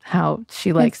just how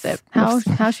she likes it.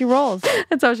 How she rolls.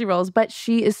 That's how she rolls. But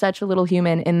she is such a little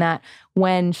human in that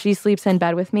when she sleeps in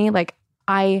bed with me, like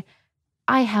I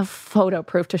have photo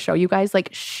proof to show you guys. Like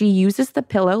she uses the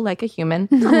pillow like a human,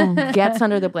 gets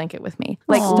under the blanket with me.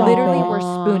 Like literally we're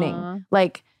spooning.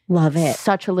 Like, love it.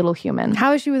 Such a little human.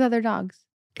 How is she with other dogs?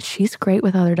 She's great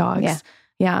with other dogs.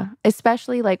 Yeah.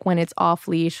 Especially like when it's off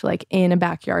leash, like in a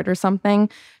backyard or something.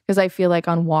 Because I feel like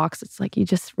on walks, it's like you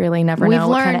just really never know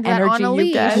what kind of energy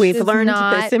you get. We've learned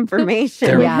this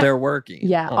information. They're working.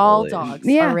 Yeah. All dogs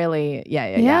are really,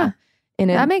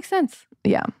 That makes sense.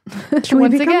 Yeah. Should we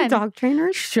become dog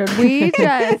trainers? Should we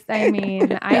just,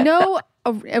 I know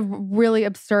a really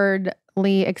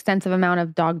absurdly extensive amount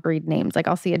of dog breed names. Like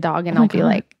I'll see a dog and I'll be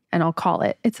like, and I'll call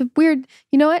it. It's a weird,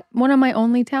 you know what? One of my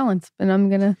only talents, and I'm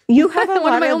going to. You have a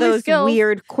lot of those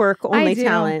weird quirk-only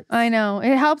talents. I know.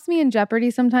 It helps me in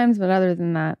Jeopardy sometimes, but other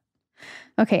than that.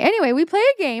 Okay, anyway, we play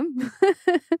a game.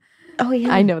 Oh,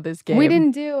 yeah. I know this game. We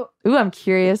didn't do. Ooh, I'm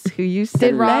curious who you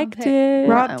selected.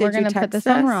 Rob, did we're going to put this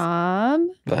on Rob.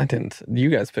 I didn't. You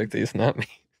guys picked these, not me.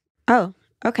 Oh,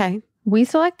 okay. We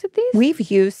selected these? We've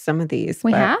used some of these.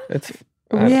 We have? It's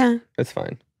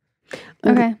fine.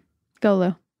 Okay. Go,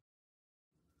 Lou.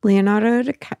 Leonardo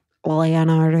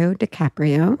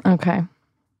DiCaprio. Okay.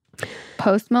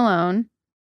 Post Malone.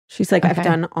 She's like, I've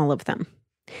done all of them.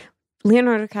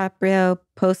 Leonardo DiCaprio,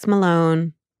 Post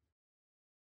Malone,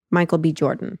 Michael B.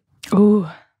 Jordan. Ooh.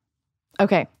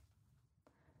 Okay.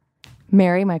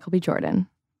 Marry Michael B. Jordan.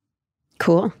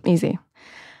 Cool. Easy.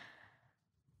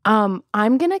 I'm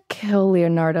going to kill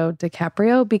Leonardo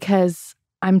DiCaprio because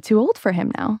I'm too old for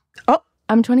him now. Oh.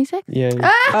 I'm 26. Yeah.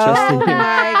 Oh my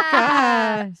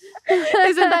gosh.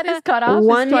 Isn't that his cutoff?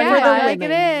 One for the like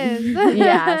it is.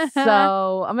 Yeah.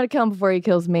 So I'm going to kill him before he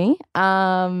kills me.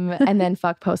 And then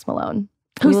fuck Post Malone,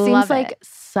 who seems like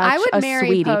such I would a marry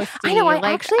sweetie. Posty. I know.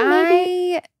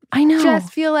 I know.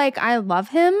 Just feel like I love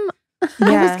him.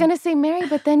 I was going to say Mary,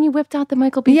 but then you whipped out the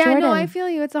Michael B. Jordan. Yeah, no, I feel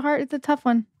you. It's a tough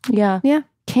one. Yeah. Yeah.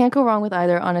 Can't go wrong with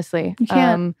either, honestly. You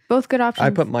can't. Both good options.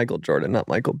 I put Michael Jordan, not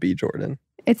Michael B. Jordan.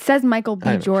 It says Michael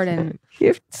B. Jordan.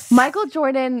 Michael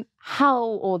Jordan, how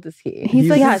old is he? He's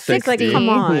like 60. Like, come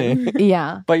on.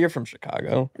 Yeah. But you're from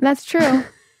Chicago. That's true.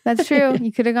 That's true.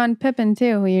 You could have gone Pippin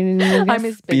too. I'm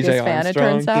his biggest fan, it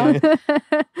turns out.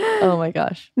 Oh my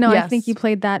gosh. No, yes. I think you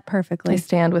played that perfectly. I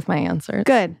stand with my answers.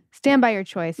 Good. Stand by your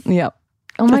choice. Yep.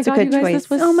 Oh my That's a God, good you guys, choice. this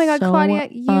was Oh my God, so Claudia,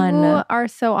 you fun. are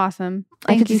so awesome. I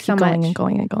Thank could you just so keep much. going and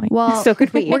going and going. Well, So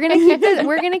could we. We're gonna keep this.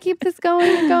 We're gonna keep this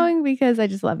going and going because I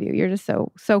just love you. You're just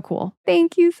so cool.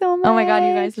 Thank you so much. Oh my God,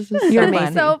 you guys, this was so You're fun.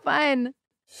 amazing. So fun.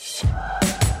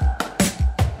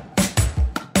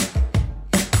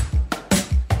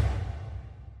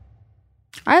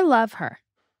 I love her.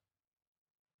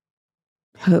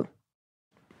 Who?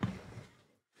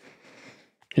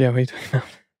 Yeah, what are you talking about?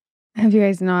 Have you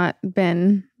guys not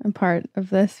been a part of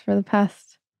this for the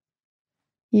past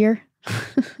year?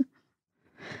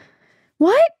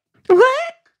 What?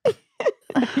 What?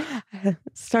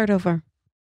 Start over.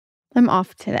 I'm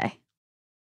off today.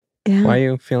 Yeah. Why are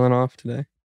you feeling off today?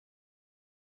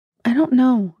 I don't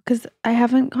know because I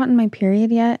haven't gotten my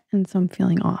period yet, and so I'm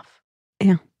feeling off.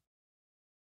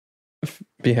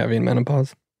 Be heavy in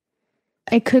menopause.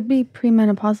 It could be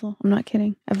premenopausal. I'm not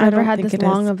kidding. I've I never don't had think this it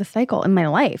long is. of a cycle in my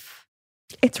life.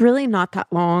 It's really not that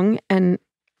long. And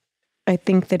I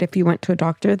think that if you went to a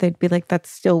doctor, they'd be like,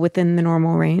 that's still within the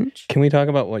normal range. Can we talk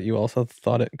about what you also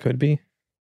thought it could be?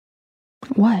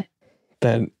 What?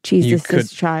 That Jesus' could-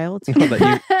 child.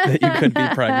 that you could be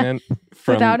pregnant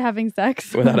from Without having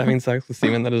sex? without having sex with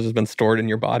semen that has just been stored in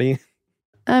your body.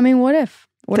 I mean, what if?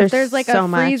 What if There's there's like so a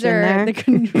much in freezer, there. that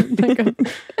can,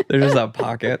 like There's just a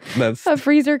pocket that's a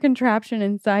freezer contraption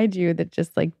inside you that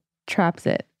just like traps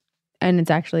it, and it's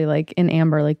actually like in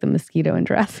amber, like the mosquito in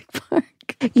Jurassic Park.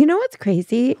 You know what's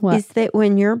crazy What? is that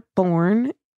when you're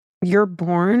born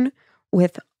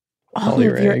with all All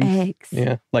your of your eggs. eggs.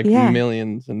 yeah, like Yeah.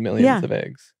 millions and millions Yeah. of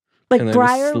eggs. Like and then just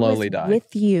Briar slowly was die.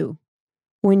 with you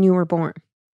when you were born.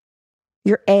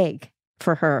 Your egg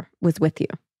for her was with you.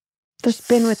 She's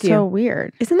been with so you.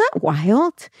 weird. Isn't that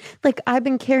wild? Like I've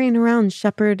been carrying around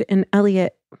Shepherd and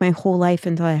Elliot my whole life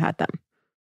until I had them.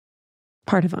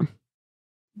 Part of them.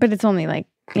 But it's only like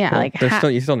Well, like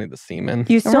you still need the semen.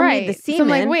 You still right. need the So I'm semen.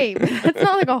 like, wait, that's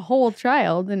not like a whole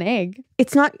child, an egg.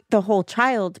 It's not the whole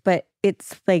child, but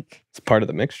it's like, It's part of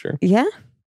the mixture. yeah,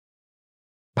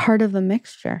 Part of the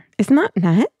mixture. isn't that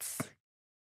nuts?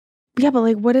 Yeah, but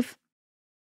like, what if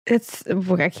it's?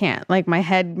 I can't. Like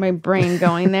my brain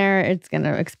going there, it's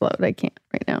gonna explode. I can't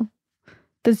right now.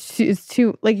 It's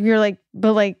too like you're like,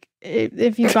 but like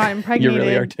if you got impregnated, You're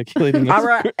really articulating this. All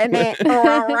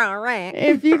right.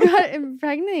 if you got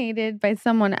impregnated by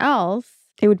someone else,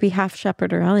 It would be half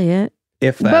Shepherd or Elliot.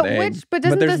 If that but egg. but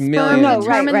doesn't there's the sperm millions.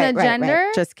 determine the gender?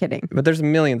 Just kidding. But there's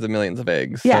millions and millions of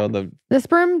eggs. Yeah. So The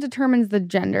sperm determines the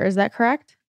gender. Is that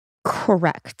correct?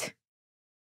 Correct.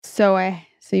 So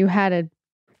you had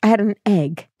I had an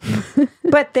egg,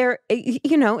 but there,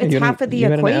 you know, it's you had half of the you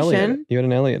had an Elliot- equation. You had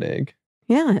an Elliot egg.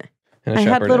 Yeah, And a I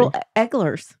had shepherd little egg.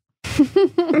 egglers.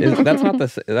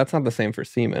 That's not the same for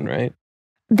semen, right?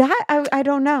 That I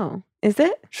don't know. Is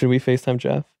it? Should we FaceTime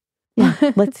Jeff? Yeah.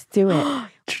 Let's do it.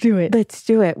 Do it. Let's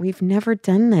do it. We've never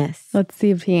done this. Let's see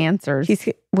if he answers.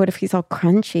 What if he's all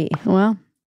crunchy? Well,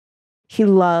 He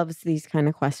loves these kind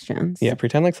of questions. Yeah,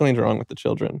 pretend like something's wrong with the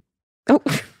children. Oh,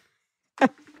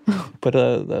 Put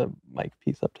the mic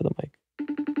piece up to the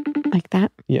mic. like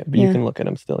that. Yeah, but Yeah. you can look at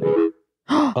him still.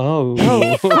 Oh.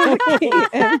 He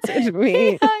answered me.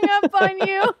 He hung up on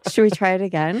you. Should we try it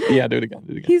again? Yeah, do it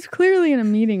again. He's clearly in a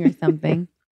meeting or something.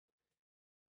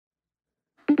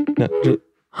 No.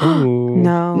 Ooh.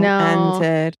 No. No.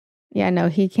 Ended. Yeah, no,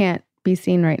 he can't be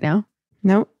seen right now.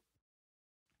 Nope.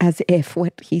 As if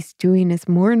what he's doing is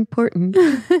more important.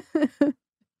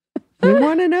 We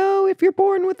want to know if you're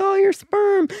born with all your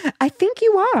sperm. I think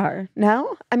you are.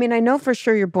 No? I mean, I know for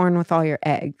sure you're born with all your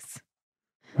eggs.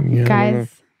 Yeah,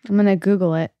 Guys, I'm going to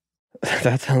Google it.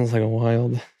 that sounds like a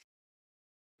wild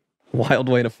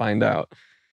way to find out.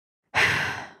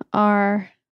 Are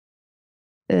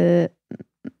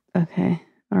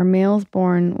males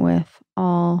born with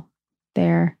all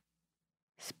their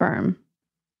sperm?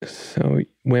 So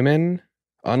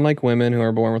unlike women who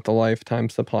are born with a lifetime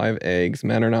supply of eggs,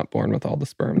 men are not born with all the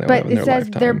sperm they will have But in it their says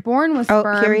lifetime. they're born with Oh,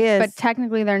 sperm, here he is. but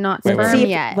technically they're not Wait, wait, sperm wait.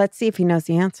 yet. Let's see if he knows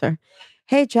the answer.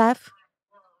 Hey, Jeff.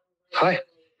 Hi.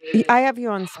 I have you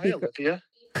on Hi, speaker. Olivia.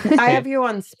 I have you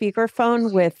on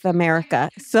speakerphone with America.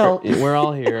 So We're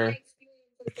all here.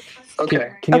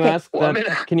 Okay. Can you Okay. ask Well,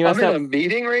 that? Can you ask I'm in that? a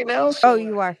meeting right now. So oh,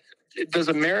 you are. Does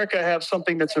America have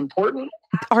something that's important?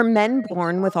 Are men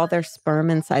born with all their sperm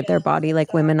inside their body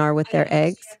like women are with their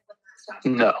eggs?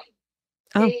 No.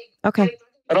 Oh, okay.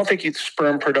 I don't think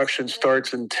sperm production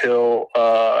starts until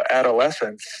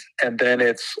adolescence, and then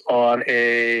it's on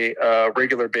a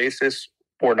regular basis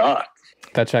or not.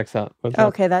 That checks out. What's up?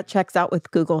 Okay, that checks out with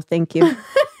Google. Thank you.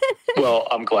 Well,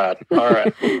 I'm glad. All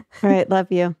right. All right,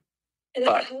 love you.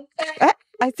 Bye.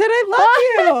 I said I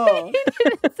love you. You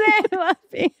didn't say I love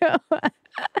you.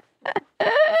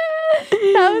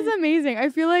 That was amazing. I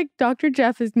feel like Dr.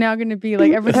 Jeff is now going to be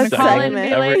like everyone's going to call in and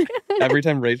be like, every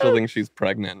time Rachel thinks she's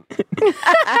pregnant,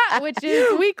 which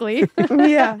is weekly.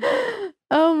 Yeah.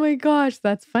 Oh my gosh,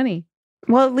 that's funny.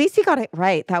 Well, at least he got it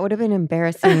right. That would have been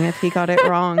embarrassing if he got it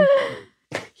wrong.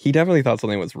 he definitely thought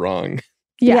something was wrong.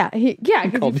 Yeah, because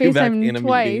he Called you back in FaceTimed a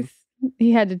twice. meeting.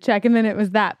 He had to check, and then it was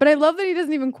that. But I love that he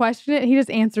doesn't even question it. He just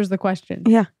answers the question.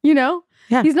 Yeah. You know?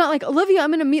 Yeah. He's not like, Olivia, I'm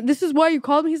going to meet. This is why you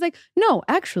called me. He's like, no,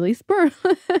 actually, sperm.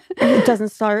 It doesn't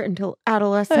start until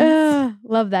adolescence.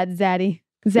 Love that Zaddy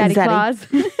Claus.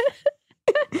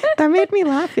 That made me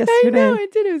laugh yesterday. I know,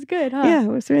 it did. It was good, huh? Yeah, it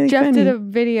was really Jeff funny. did a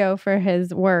video for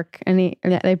his work, and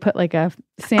they put like a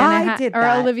Santa hat. did or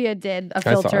that. Olivia did a saw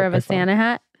filter it, of I a saw it. Santa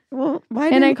hat. Well, why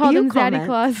And I didn't called you him Zaddy comment?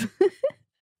 Claus.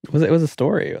 It was a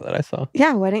story that I saw.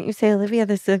 Yeah, why didn't you say, Olivia,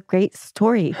 this is a great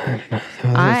story? There's so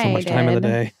I much time in the did.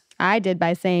 day. I did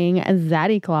by saying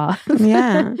Zaddy Claus.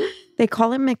 Yeah. They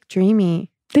call him McDreamy.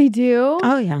 They do?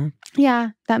 Oh, yeah.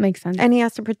 Yeah, that makes sense. And he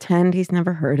has to pretend he's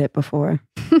never heard it before.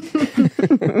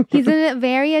 He's a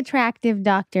very attractive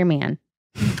doctor man.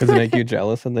 Does it make you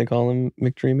jealous that they call him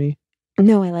McDreamy?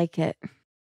 No, I like it.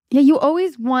 Yeah, you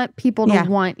always want people to Yeah.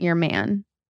 want your man.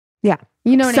 Yeah.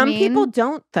 You know what Some I mean? people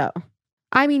don't, though.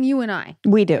 I mean, you and I.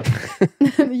 We do.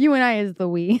 You and I is the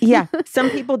we. Yeah. Some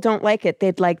people don't like it.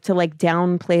 They'd like to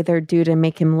downplay their dude and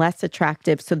make him less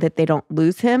attractive so that they don't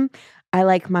lose him. I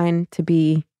like mine to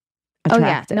be Oh, yeah.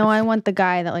 attractive. No, I want the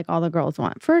guy that all the girls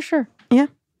want. For sure.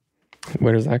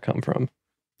 Where does that come from?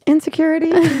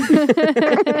 Insecurity.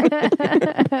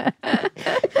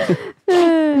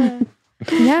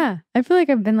 Yeah. I feel like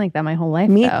I've been like that my whole life,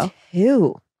 Me though.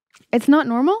 too. It's not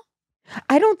normal?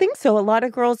 I don't think so. A lot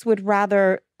of girls would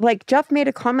rather, Jeff made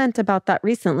a comment about that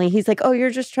recently. He's like, oh, you're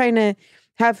just trying to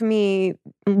have me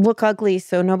look ugly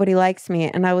so nobody likes me.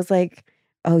 And I was like,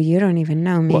 oh, you don't even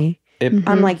know me. It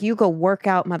I'm like, you go work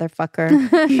out, motherfucker.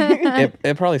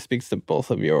 it probably speaks to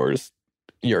both of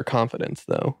your confidence,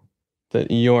 though, that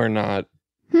you're not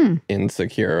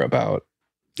insecure about.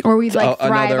 Or we thrive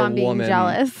another on being woman.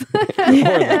 jealous.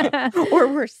 Or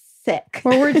we're sick.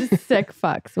 Or we're just sick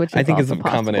fucks, which I think is it's also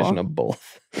a combination possible. of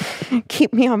both.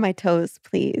 Keep me on my toes,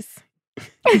 please.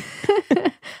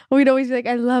 We'd always be like,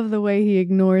 I love the way he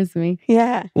ignores me.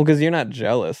 Yeah. Well, because you're not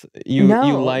jealous. You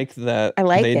No. like that I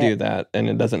like they it. do that, and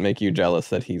it doesn't make you jealous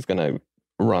that he's going to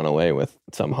run away with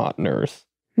some hot nurse.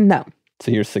 No.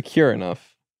 So you're secure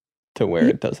enough to where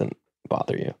it doesn't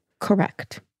bother you.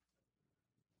 Correct.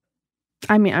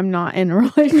 I mean, I'm not in a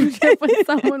relationship with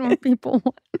someone where people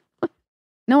want.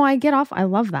 No, I get off. I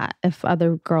love that if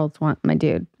other girls want my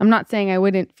dude. I'm not saying I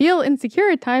wouldn't feel insecure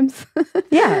at times.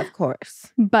 Yeah, of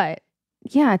course. But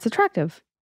yeah, it's attractive.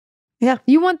 Yeah.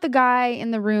 You want the guy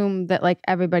in the room that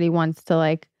everybody wants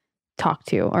to talk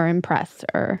to or impress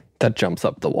or. That jumps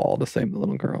up the wall to save the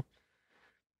little girl.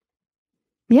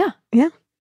 Yeah. Yeah.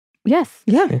 Yes.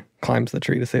 Yeah. Yeah. Climbs the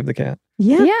tree to save the cat.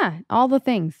 Yeah. Yeah. All the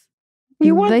things.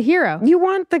 You want the hero. You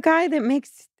want the guy that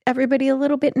makes everybody a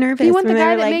little bit nervous. You want the when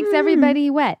guy they're that makes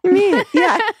everybody wet. me.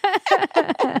 Yeah.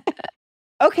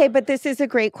 Okay, but this is a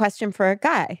great question for a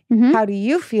guy. Mhm. How do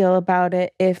you feel about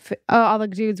it if Oh, all the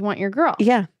dudes want your girl.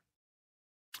 yeah.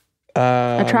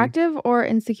 Attractive or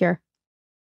insecure?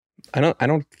 I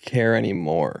don't care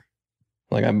anymore.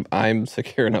 I'm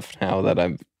secure enough now that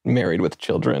I'm married with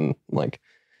children.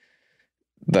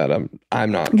 That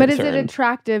I'm not. But is it concerned.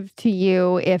 attractive to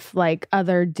you if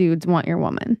other dudes want your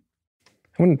woman?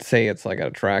 I wouldn't say it's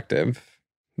attractive,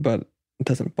 but it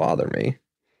doesn't bother me.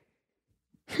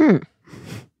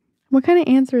 What kind of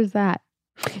answer is that?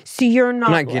 So you're not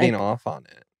I'm not getting off on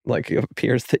it. It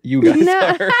appears that you guys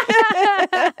are.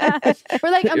 We're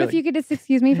like, You're if you could just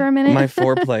excuse me for a minute. My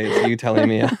foreplay is you telling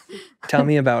me, tell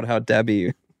me about how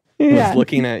Debbie Yeah. was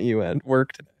looking at you at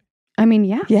work today. I mean,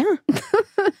 yeah. Yeah.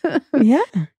 Yeah.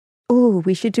 Oh,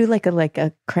 we should do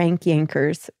a crank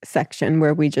yankers section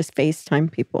where we just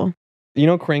FaceTime people. You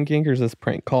know, Crank Yankers is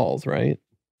prank calls, right?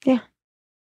 Yeah.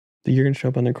 You're going to show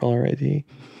up on their caller ID.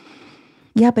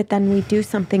 Yeah, but then we do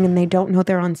something and they don't know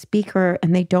they're on speaker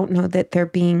and they don't know that they're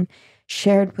being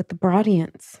shared with the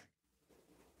audience.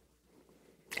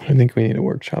 I think we need to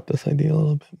workshop this idea a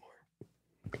little bit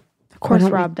more. Of course, Why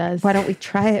don't Rob does. Why don't we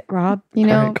try it, Rob? You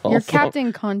know, Prank you're also.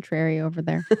 Captain Contrary over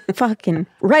there. Fucking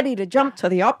ready to jump to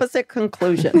the opposite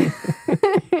conclusion.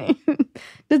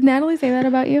 Does Natalie say that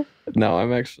about you? No,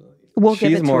 I'm actually. We'll give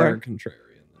she's it to more her. contrarian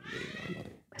than me.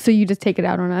 So you just take it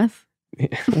out on us?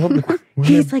 Well,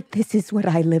 He's like, this is what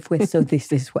I live with, so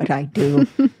this is what I do.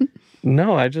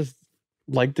 no, I just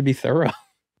like to be thorough.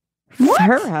 What?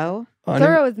 Thorough.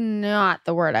 Thorough is not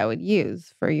the word I would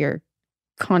use for your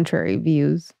contrary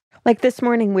views. Like this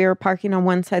morning, we were parking on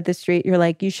one side of the street. You're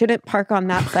like, you shouldn't park on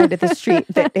that side of the street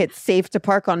that it's safe to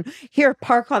park on. Here,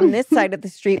 park on this side of the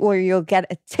street where you'll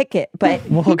get a ticket. But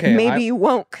maybe you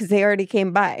won't because they already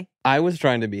came by. I was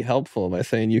trying to be helpful by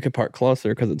saying you could park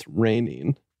closer because it's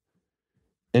raining.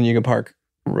 And you can park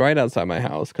right outside my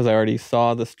house because I already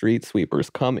saw the street sweepers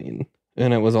coming.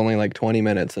 And it was only like 20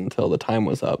 minutes until the time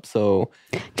was up. So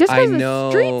just because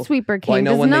the street sweeper came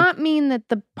does not mean that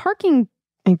the parking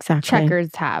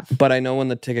checkers have. But I know when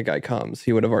the ticket guy comes,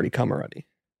 he would have already come already.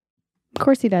 Of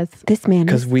course he does. This man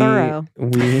is thorough.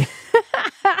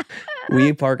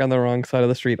 We park on the wrong side of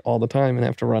the street all the time and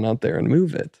have to run out there and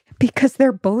move it. Because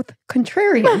they're both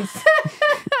contrarians.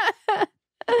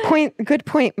 Good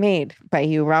point made by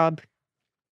you, Rob.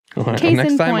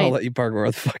 Next time I'll let you park where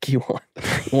the fuck you want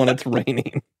when it's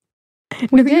raining.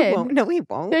 We did. No, we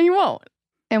won't. No, you won't.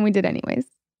 And we did anyways.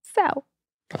 So.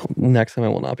 Next time I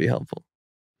will not be helpful.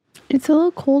 It's a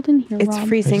little cold in here, It's Rob.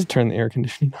 freezing. Just turn the air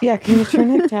conditioning on. Yeah, can you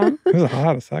turn it down? It was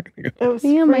hot a second ago. It was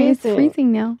it's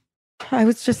freezing now. I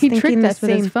was just he thinking tricked the us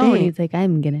with his same phone. thing. He's like,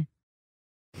 I'm going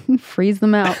to freeze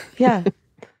them out. Yeah.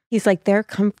 He's like, they're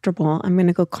comfortable. I'm going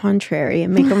to go contrary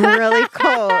and make them really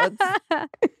cold.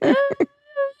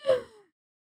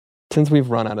 Since we've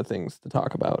run out of things to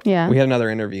talk about, we had another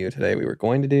interview today we were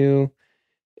going to do,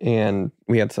 and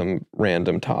we had some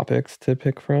random topics to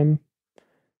pick from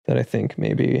that I think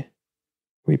maybe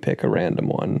we pick a random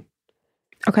one.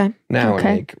 Okay. Now and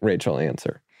make Rachel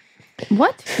answer.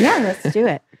 What? Yeah, let's do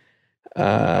it.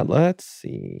 Let's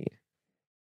see.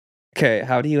 Okay,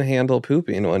 how do you handle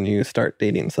pooping when you start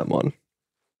dating someone?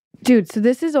 Dude, so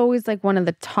this is always like one of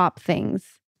the top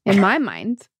things in my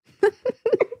mind.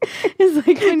 It's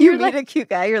like when you meet like a cute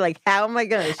guy, you're like, how am I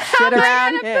going to shit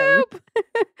around him?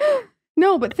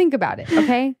 No, but think about it,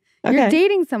 okay? You're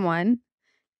dating someone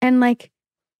and like,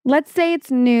 let's say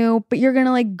it's new, but you're going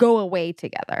to like go away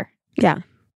together. Yeah.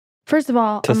 First of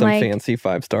all, to I'm some like, fancy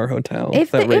 5-star hotel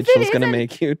that Rachel's going to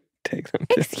make you take them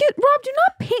to. Rob, do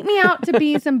not paint me out to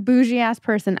be some bougie ass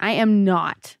person. I am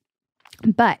not.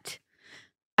 But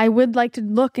I would like to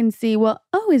look and see, well,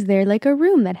 is there like a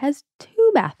room that has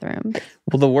 2 bathrooms?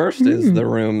 Well, the worst is the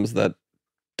rooms that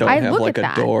don't have like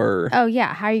a door. Oh,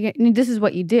 yeah. How are you going to, this is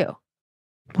what you do.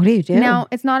 What do you do? Now,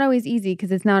 it's not always easy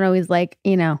because it's not always like,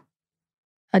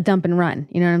 a dump and run.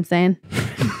 You know what I'm saying?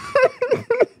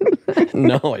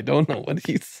 No, I don't know what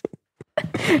he's...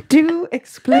 Do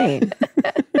explain. You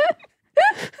know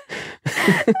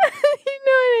what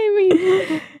I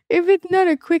mean? If it's not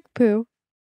a quick poo.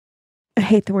 I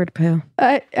hate the word poo.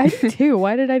 I do too.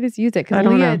 Why did I just use it? Because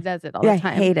Leah does it all the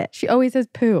time. I hate it. She always says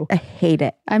poo. I hate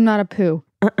it. I'm not a poo.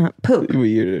 Poop.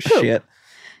 You shit.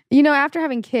 After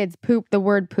having kids, poop, the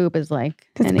word poop is like...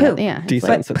 It's poop. Yeah.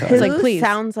 Desensitized. But poo like, please.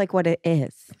 sounds like what it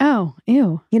is. Oh,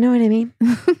 ew. You know what I mean?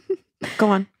 Go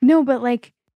on. No, but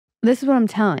like, this is what I'm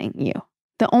telling you.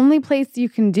 The only place you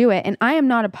can do it, and I am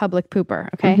not a public pooper,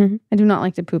 okay? Mm-hmm. I do not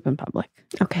like to poop in public.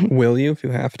 Okay. Will you if you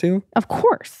have to? Of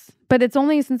course. But it's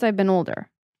only since I've been older.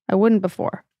 I wouldn't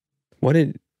before.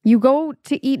 You go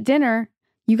to eat dinner,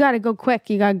 you got to go quick.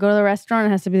 You got to go to the restaurant.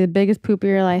 It has to be the biggest poop of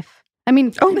your life. I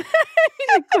mean,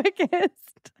 the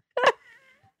quickest.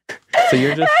 So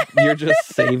you're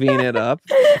just saving it up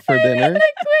for dinner? The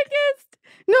quickest.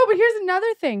 No, but here's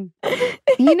another thing.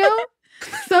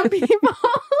 Some people,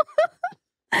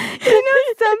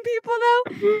 some people though,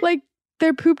 like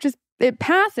their poop it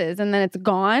passes and then it's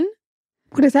gone.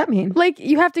 What does that mean? Like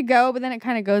you have to go, but then it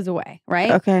kind of goes away,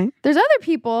 right? Okay. There's other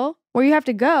people where you have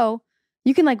to go.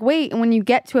 You can like wait, and when you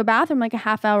get to a bathroom like a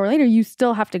half hour later, you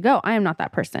still have to go. I am not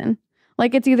that person.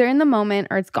 Like it's either in the moment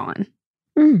or it's gone.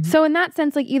 Mm. So in that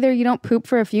sense, like either you don't poop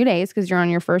for a few days because you're on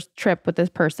your first trip with this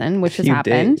person, which has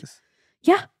happened. Days.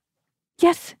 Yeah.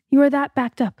 Yes, you are that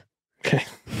backed up. Okay.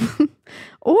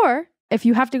 Or if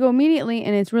you have to go immediately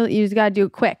and it's really, you just got to do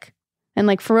it quick and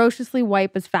like ferociously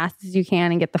wipe as fast as you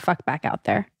can and get the fuck back out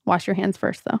there. Wash your hands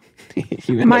first though.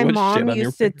 My mom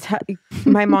used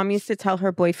to tell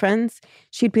her boyfriends,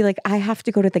 she'd be like, I have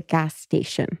to go to the gas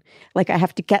station. Like I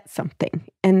have to get something.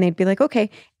 And they'd be like, okay.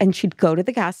 And she'd go to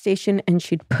the gas station and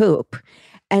she'd poop.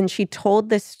 And she told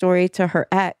this story to her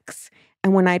ex.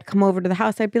 And when I'd come over to the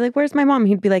house, I'd be like, where's my mom?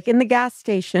 He'd be like, in the gas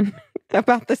station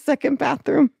about the second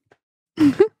bathroom.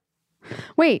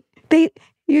 Wait,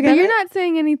 you're not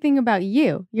saying anything about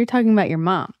you. You're talking about your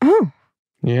mom. Oh.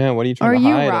 Yeah, what are you trying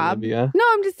to hide, Rob? Olivia? No,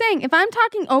 I'm just saying, if I'm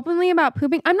talking openly about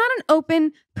pooping, I'm not an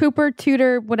open pooper,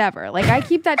 tutor, whatever. Like, I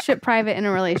keep that shit private in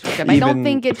a relationship. I don't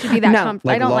think it should be that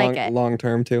comfortable. I don't like it. Long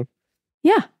term, too?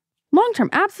 Yeah. Long term,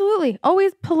 absolutely.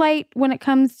 Always polite when it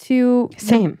comes to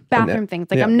bathroom things.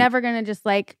 Like I'm never gonna just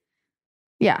like,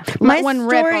 my let one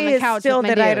rip on the couch. Is still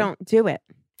that I don't do it.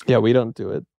 Yeah, we don't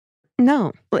do it.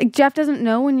 No, like Jeff doesn't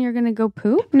know when you're gonna go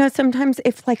poop. No, sometimes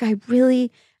if like I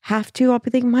really have to, I'll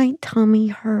be like, my tummy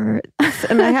hurts,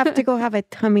 and I have to go have a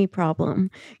tummy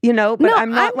problem, you know. But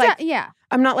I'm not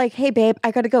I'm not like, hey babe,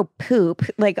 I gotta go poop.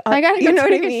 Like I gotta go, you know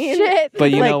what I take a mean? shit.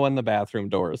 But you know when the bathroom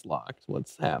door is locked,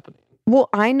 what's happening? Well,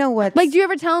 I know what. Like, do you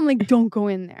ever tell him like, don't go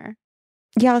in there?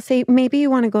 Yeah, I'll say maybe you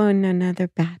want to go in another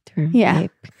bathroom. Yeah,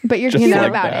 babe. but you're just like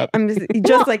about that. it. I'm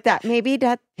just like that. Maybe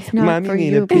that's not Mommy for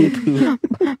need you. a pee-poo.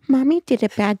 Mommy did a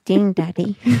bad thing,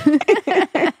 Daddy.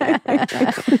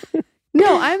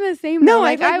 No, I'm the same. No,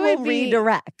 like I would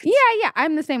redirect. Yeah,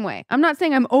 I'm the same way. I'm not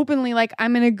saying I'm openly like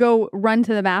I'm gonna go run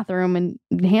to the bathroom and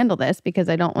handle this because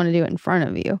I don't want to do it in front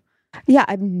of you. Yeah,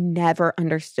 I've never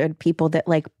understood people that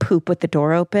like poop with the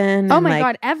door open. Oh my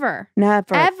God, ever.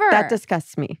 Never. Ever. That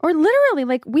disgusts me. Or literally,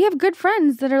 like we have good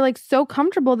friends that are like so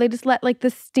comfortable they just let like the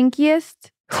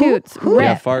stinkiest toots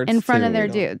rip in front of their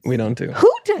dudes. We don't do.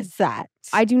 Who does that?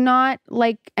 I do not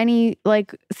like any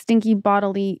like stinky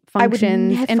bodily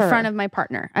functions in front of my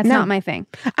partner. That's not my thing.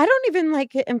 I don't even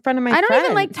like it in front of my friends. I don't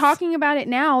even like talking about it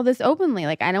now this openly.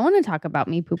 Like I don't want to talk about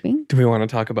me pooping. Do we want to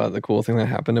talk about the cool thing that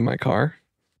happened in my car?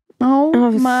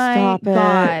 Oh my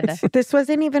God. This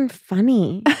wasn't even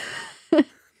funny.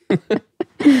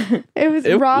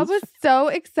 Rob was so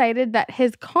excited that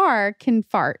his car can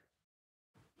fart.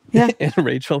 Yeah. And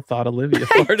Rachel thought Olivia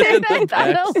farted in the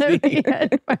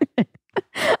backseat.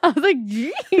 I was like,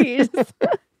 geez.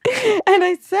 And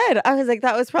I was like,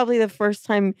 that was probably the first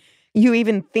time you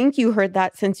even think you heard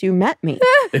that since you met me.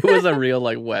 It was a real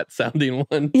like wet sounding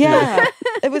one too. Yeah.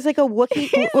 It was like a whoopee.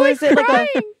 Was it like a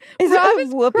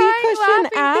whoopee cushion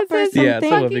app or something? Yeah,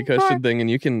 it's a whoopee cushion thing, and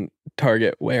you can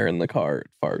target where in the car it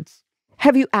farts.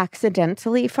 Have you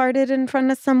accidentally farted in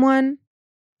front of someone?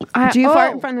 Do you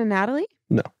fart in front of Natalie?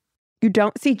 No. You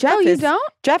don't? See, Jeff you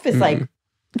don't? Jeff is like,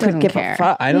 doesn't give a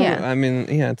fuck. I don't, I mean,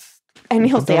 it's... And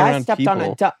he'll say, I stepped on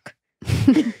a duck.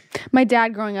 My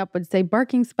dad growing up would say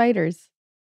barking spiders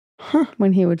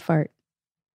when he would fart.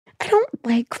 I don't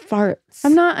like farts.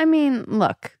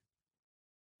 Look,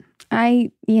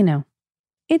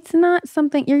 it's not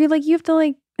something you're like, you have to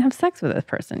like have sex with this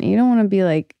person. You don't want to be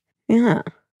like,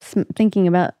 thinking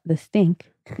about the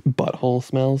stink. Butthole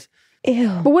smells. Ew.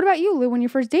 But what about you, Lou, when you're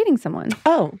first dating someone?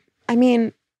 Oh, I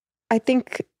mean, I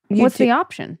think what's the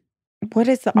option? What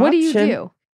is the option? What do you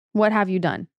do? What have you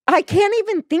done? I can't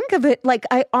even think of it. Like,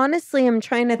 I honestly am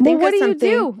trying to think of something. What do you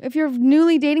do if you're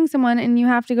newly dating someone and you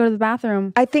have to go to the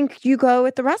bathroom? I think you go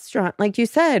at the restaurant, like you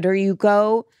said, or you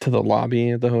go to the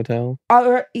lobby of the hotel,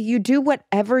 or you do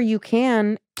whatever you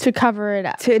can to cover it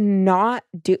up. To not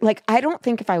do, like, I don't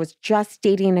think if I was just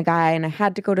dating a guy and I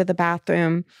had to go to the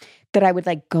bathroom that I would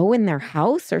like go in their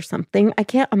house or something. I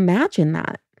can't imagine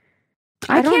that.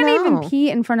 I can't even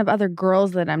pee in front of other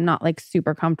girls that I'm not like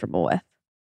super comfortable with.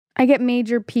 I get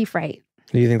major pee fright.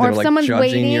 Do you think or if like someone's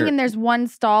waiting and there's one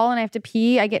stall and I have to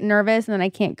pee, I get nervous and then I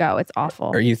can't go. It's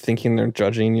awful. Are you thinking they're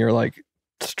judging your like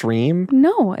stream?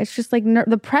 No, it's just like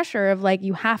the pressure of like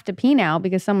you have to pee now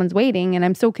because someone's waiting, and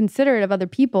I'm so considerate of other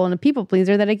people and a people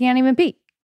pleaser that I can't even pee.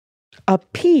 A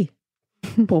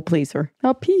people pleaser.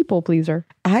 A people pleaser.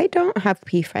 I don't have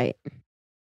pee fright.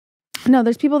 No,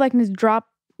 there's people that can just drop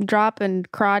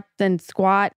and crotch and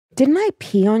squat. Didn't I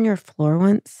pee on your floor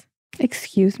once?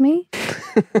 Excuse me?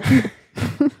 I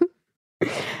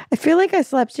feel like I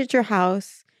slept at your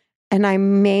house and I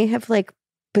may have like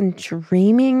been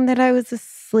dreaming that I was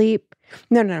asleep.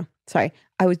 No. Sorry.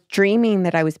 I was dreaming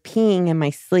that I was peeing in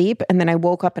my sleep, and then I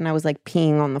woke up and I was like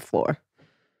peeing on the floor.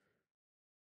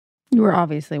 You were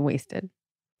obviously wasted.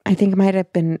 I think it might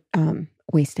have been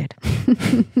wasted.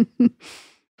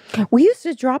 We used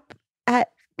to drop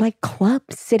at like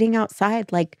clubs sitting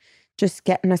outside, like just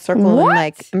get in a circle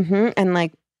and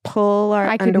like pull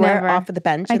our underwear off of the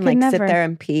bench and like sit there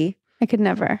and pee. I could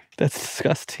never. That's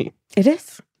disgusting. It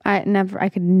is. I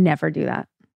could never do that.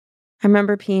 I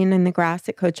remember peeing in the grass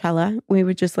at Coachella. We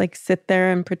would just like sit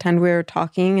there and pretend we were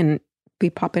talking and be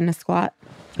popping a squat.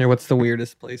 Hey, what's the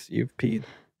weirdest place you've peed?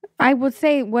 I would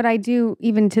say what I do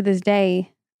even to this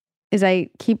day is I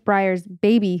keep Briar's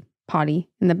baby potty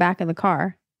in the back of the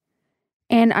car.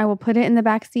 And I will put it in the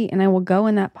back seat and I will go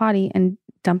in that potty and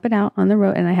dump it out on the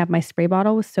road. And I have my spray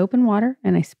bottle with soap and water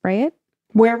and I spray it.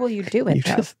 Where will you do it? You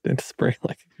just spray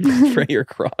your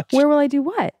crotch. Where will I do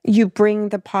what? You bring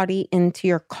the potty into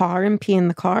your car and pee in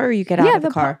the car, or you get out of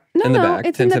the car? No,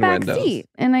 it's in the back seat.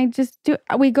 And I just do.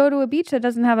 We go to a beach that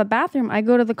doesn't have a bathroom. I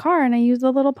go to the car and I use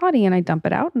the little potty and I dump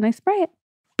it out and I spray it.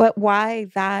 But why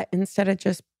that instead of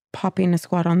just popping a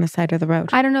squat on the side of the road?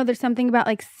 I don't know. There's something about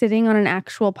like sitting on an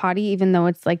actual potty, even though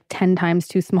it's like 10 times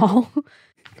too small.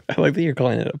 I like that you're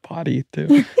calling it a potty too.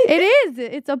 It is.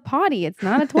 It's a potty. It's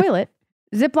not a toilet.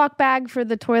 Ziploc bag for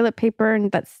the toilet paper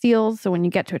and that seals. So when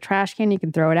you get to a trash can, you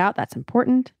can throw it out. That's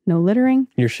important. No littering.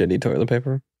 Your shitty toilet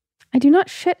paper? I do not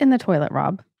shit in the toilet,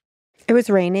 Rob. It was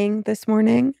raining this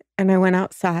morning and I went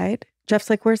outside.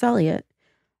 Jeff's like, where's Elliot?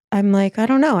 I'm like, I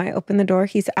don't know. I open the door.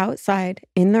 He's outside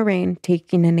in the rain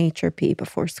taking a nature pee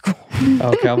before school.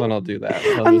 Oh, Calvin will do that.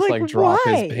 He'll I'm just like, drop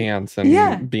why? his pants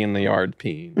and be in the yard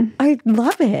peeing. I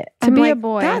love it. To be a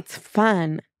boy. That's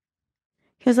fun.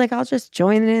 He was like, I'll just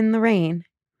join it in the rain.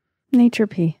 Nature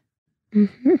pee.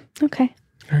 Mm-hmm. Okay.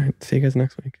 All right. See you guys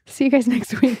next week. See you guys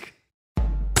next week.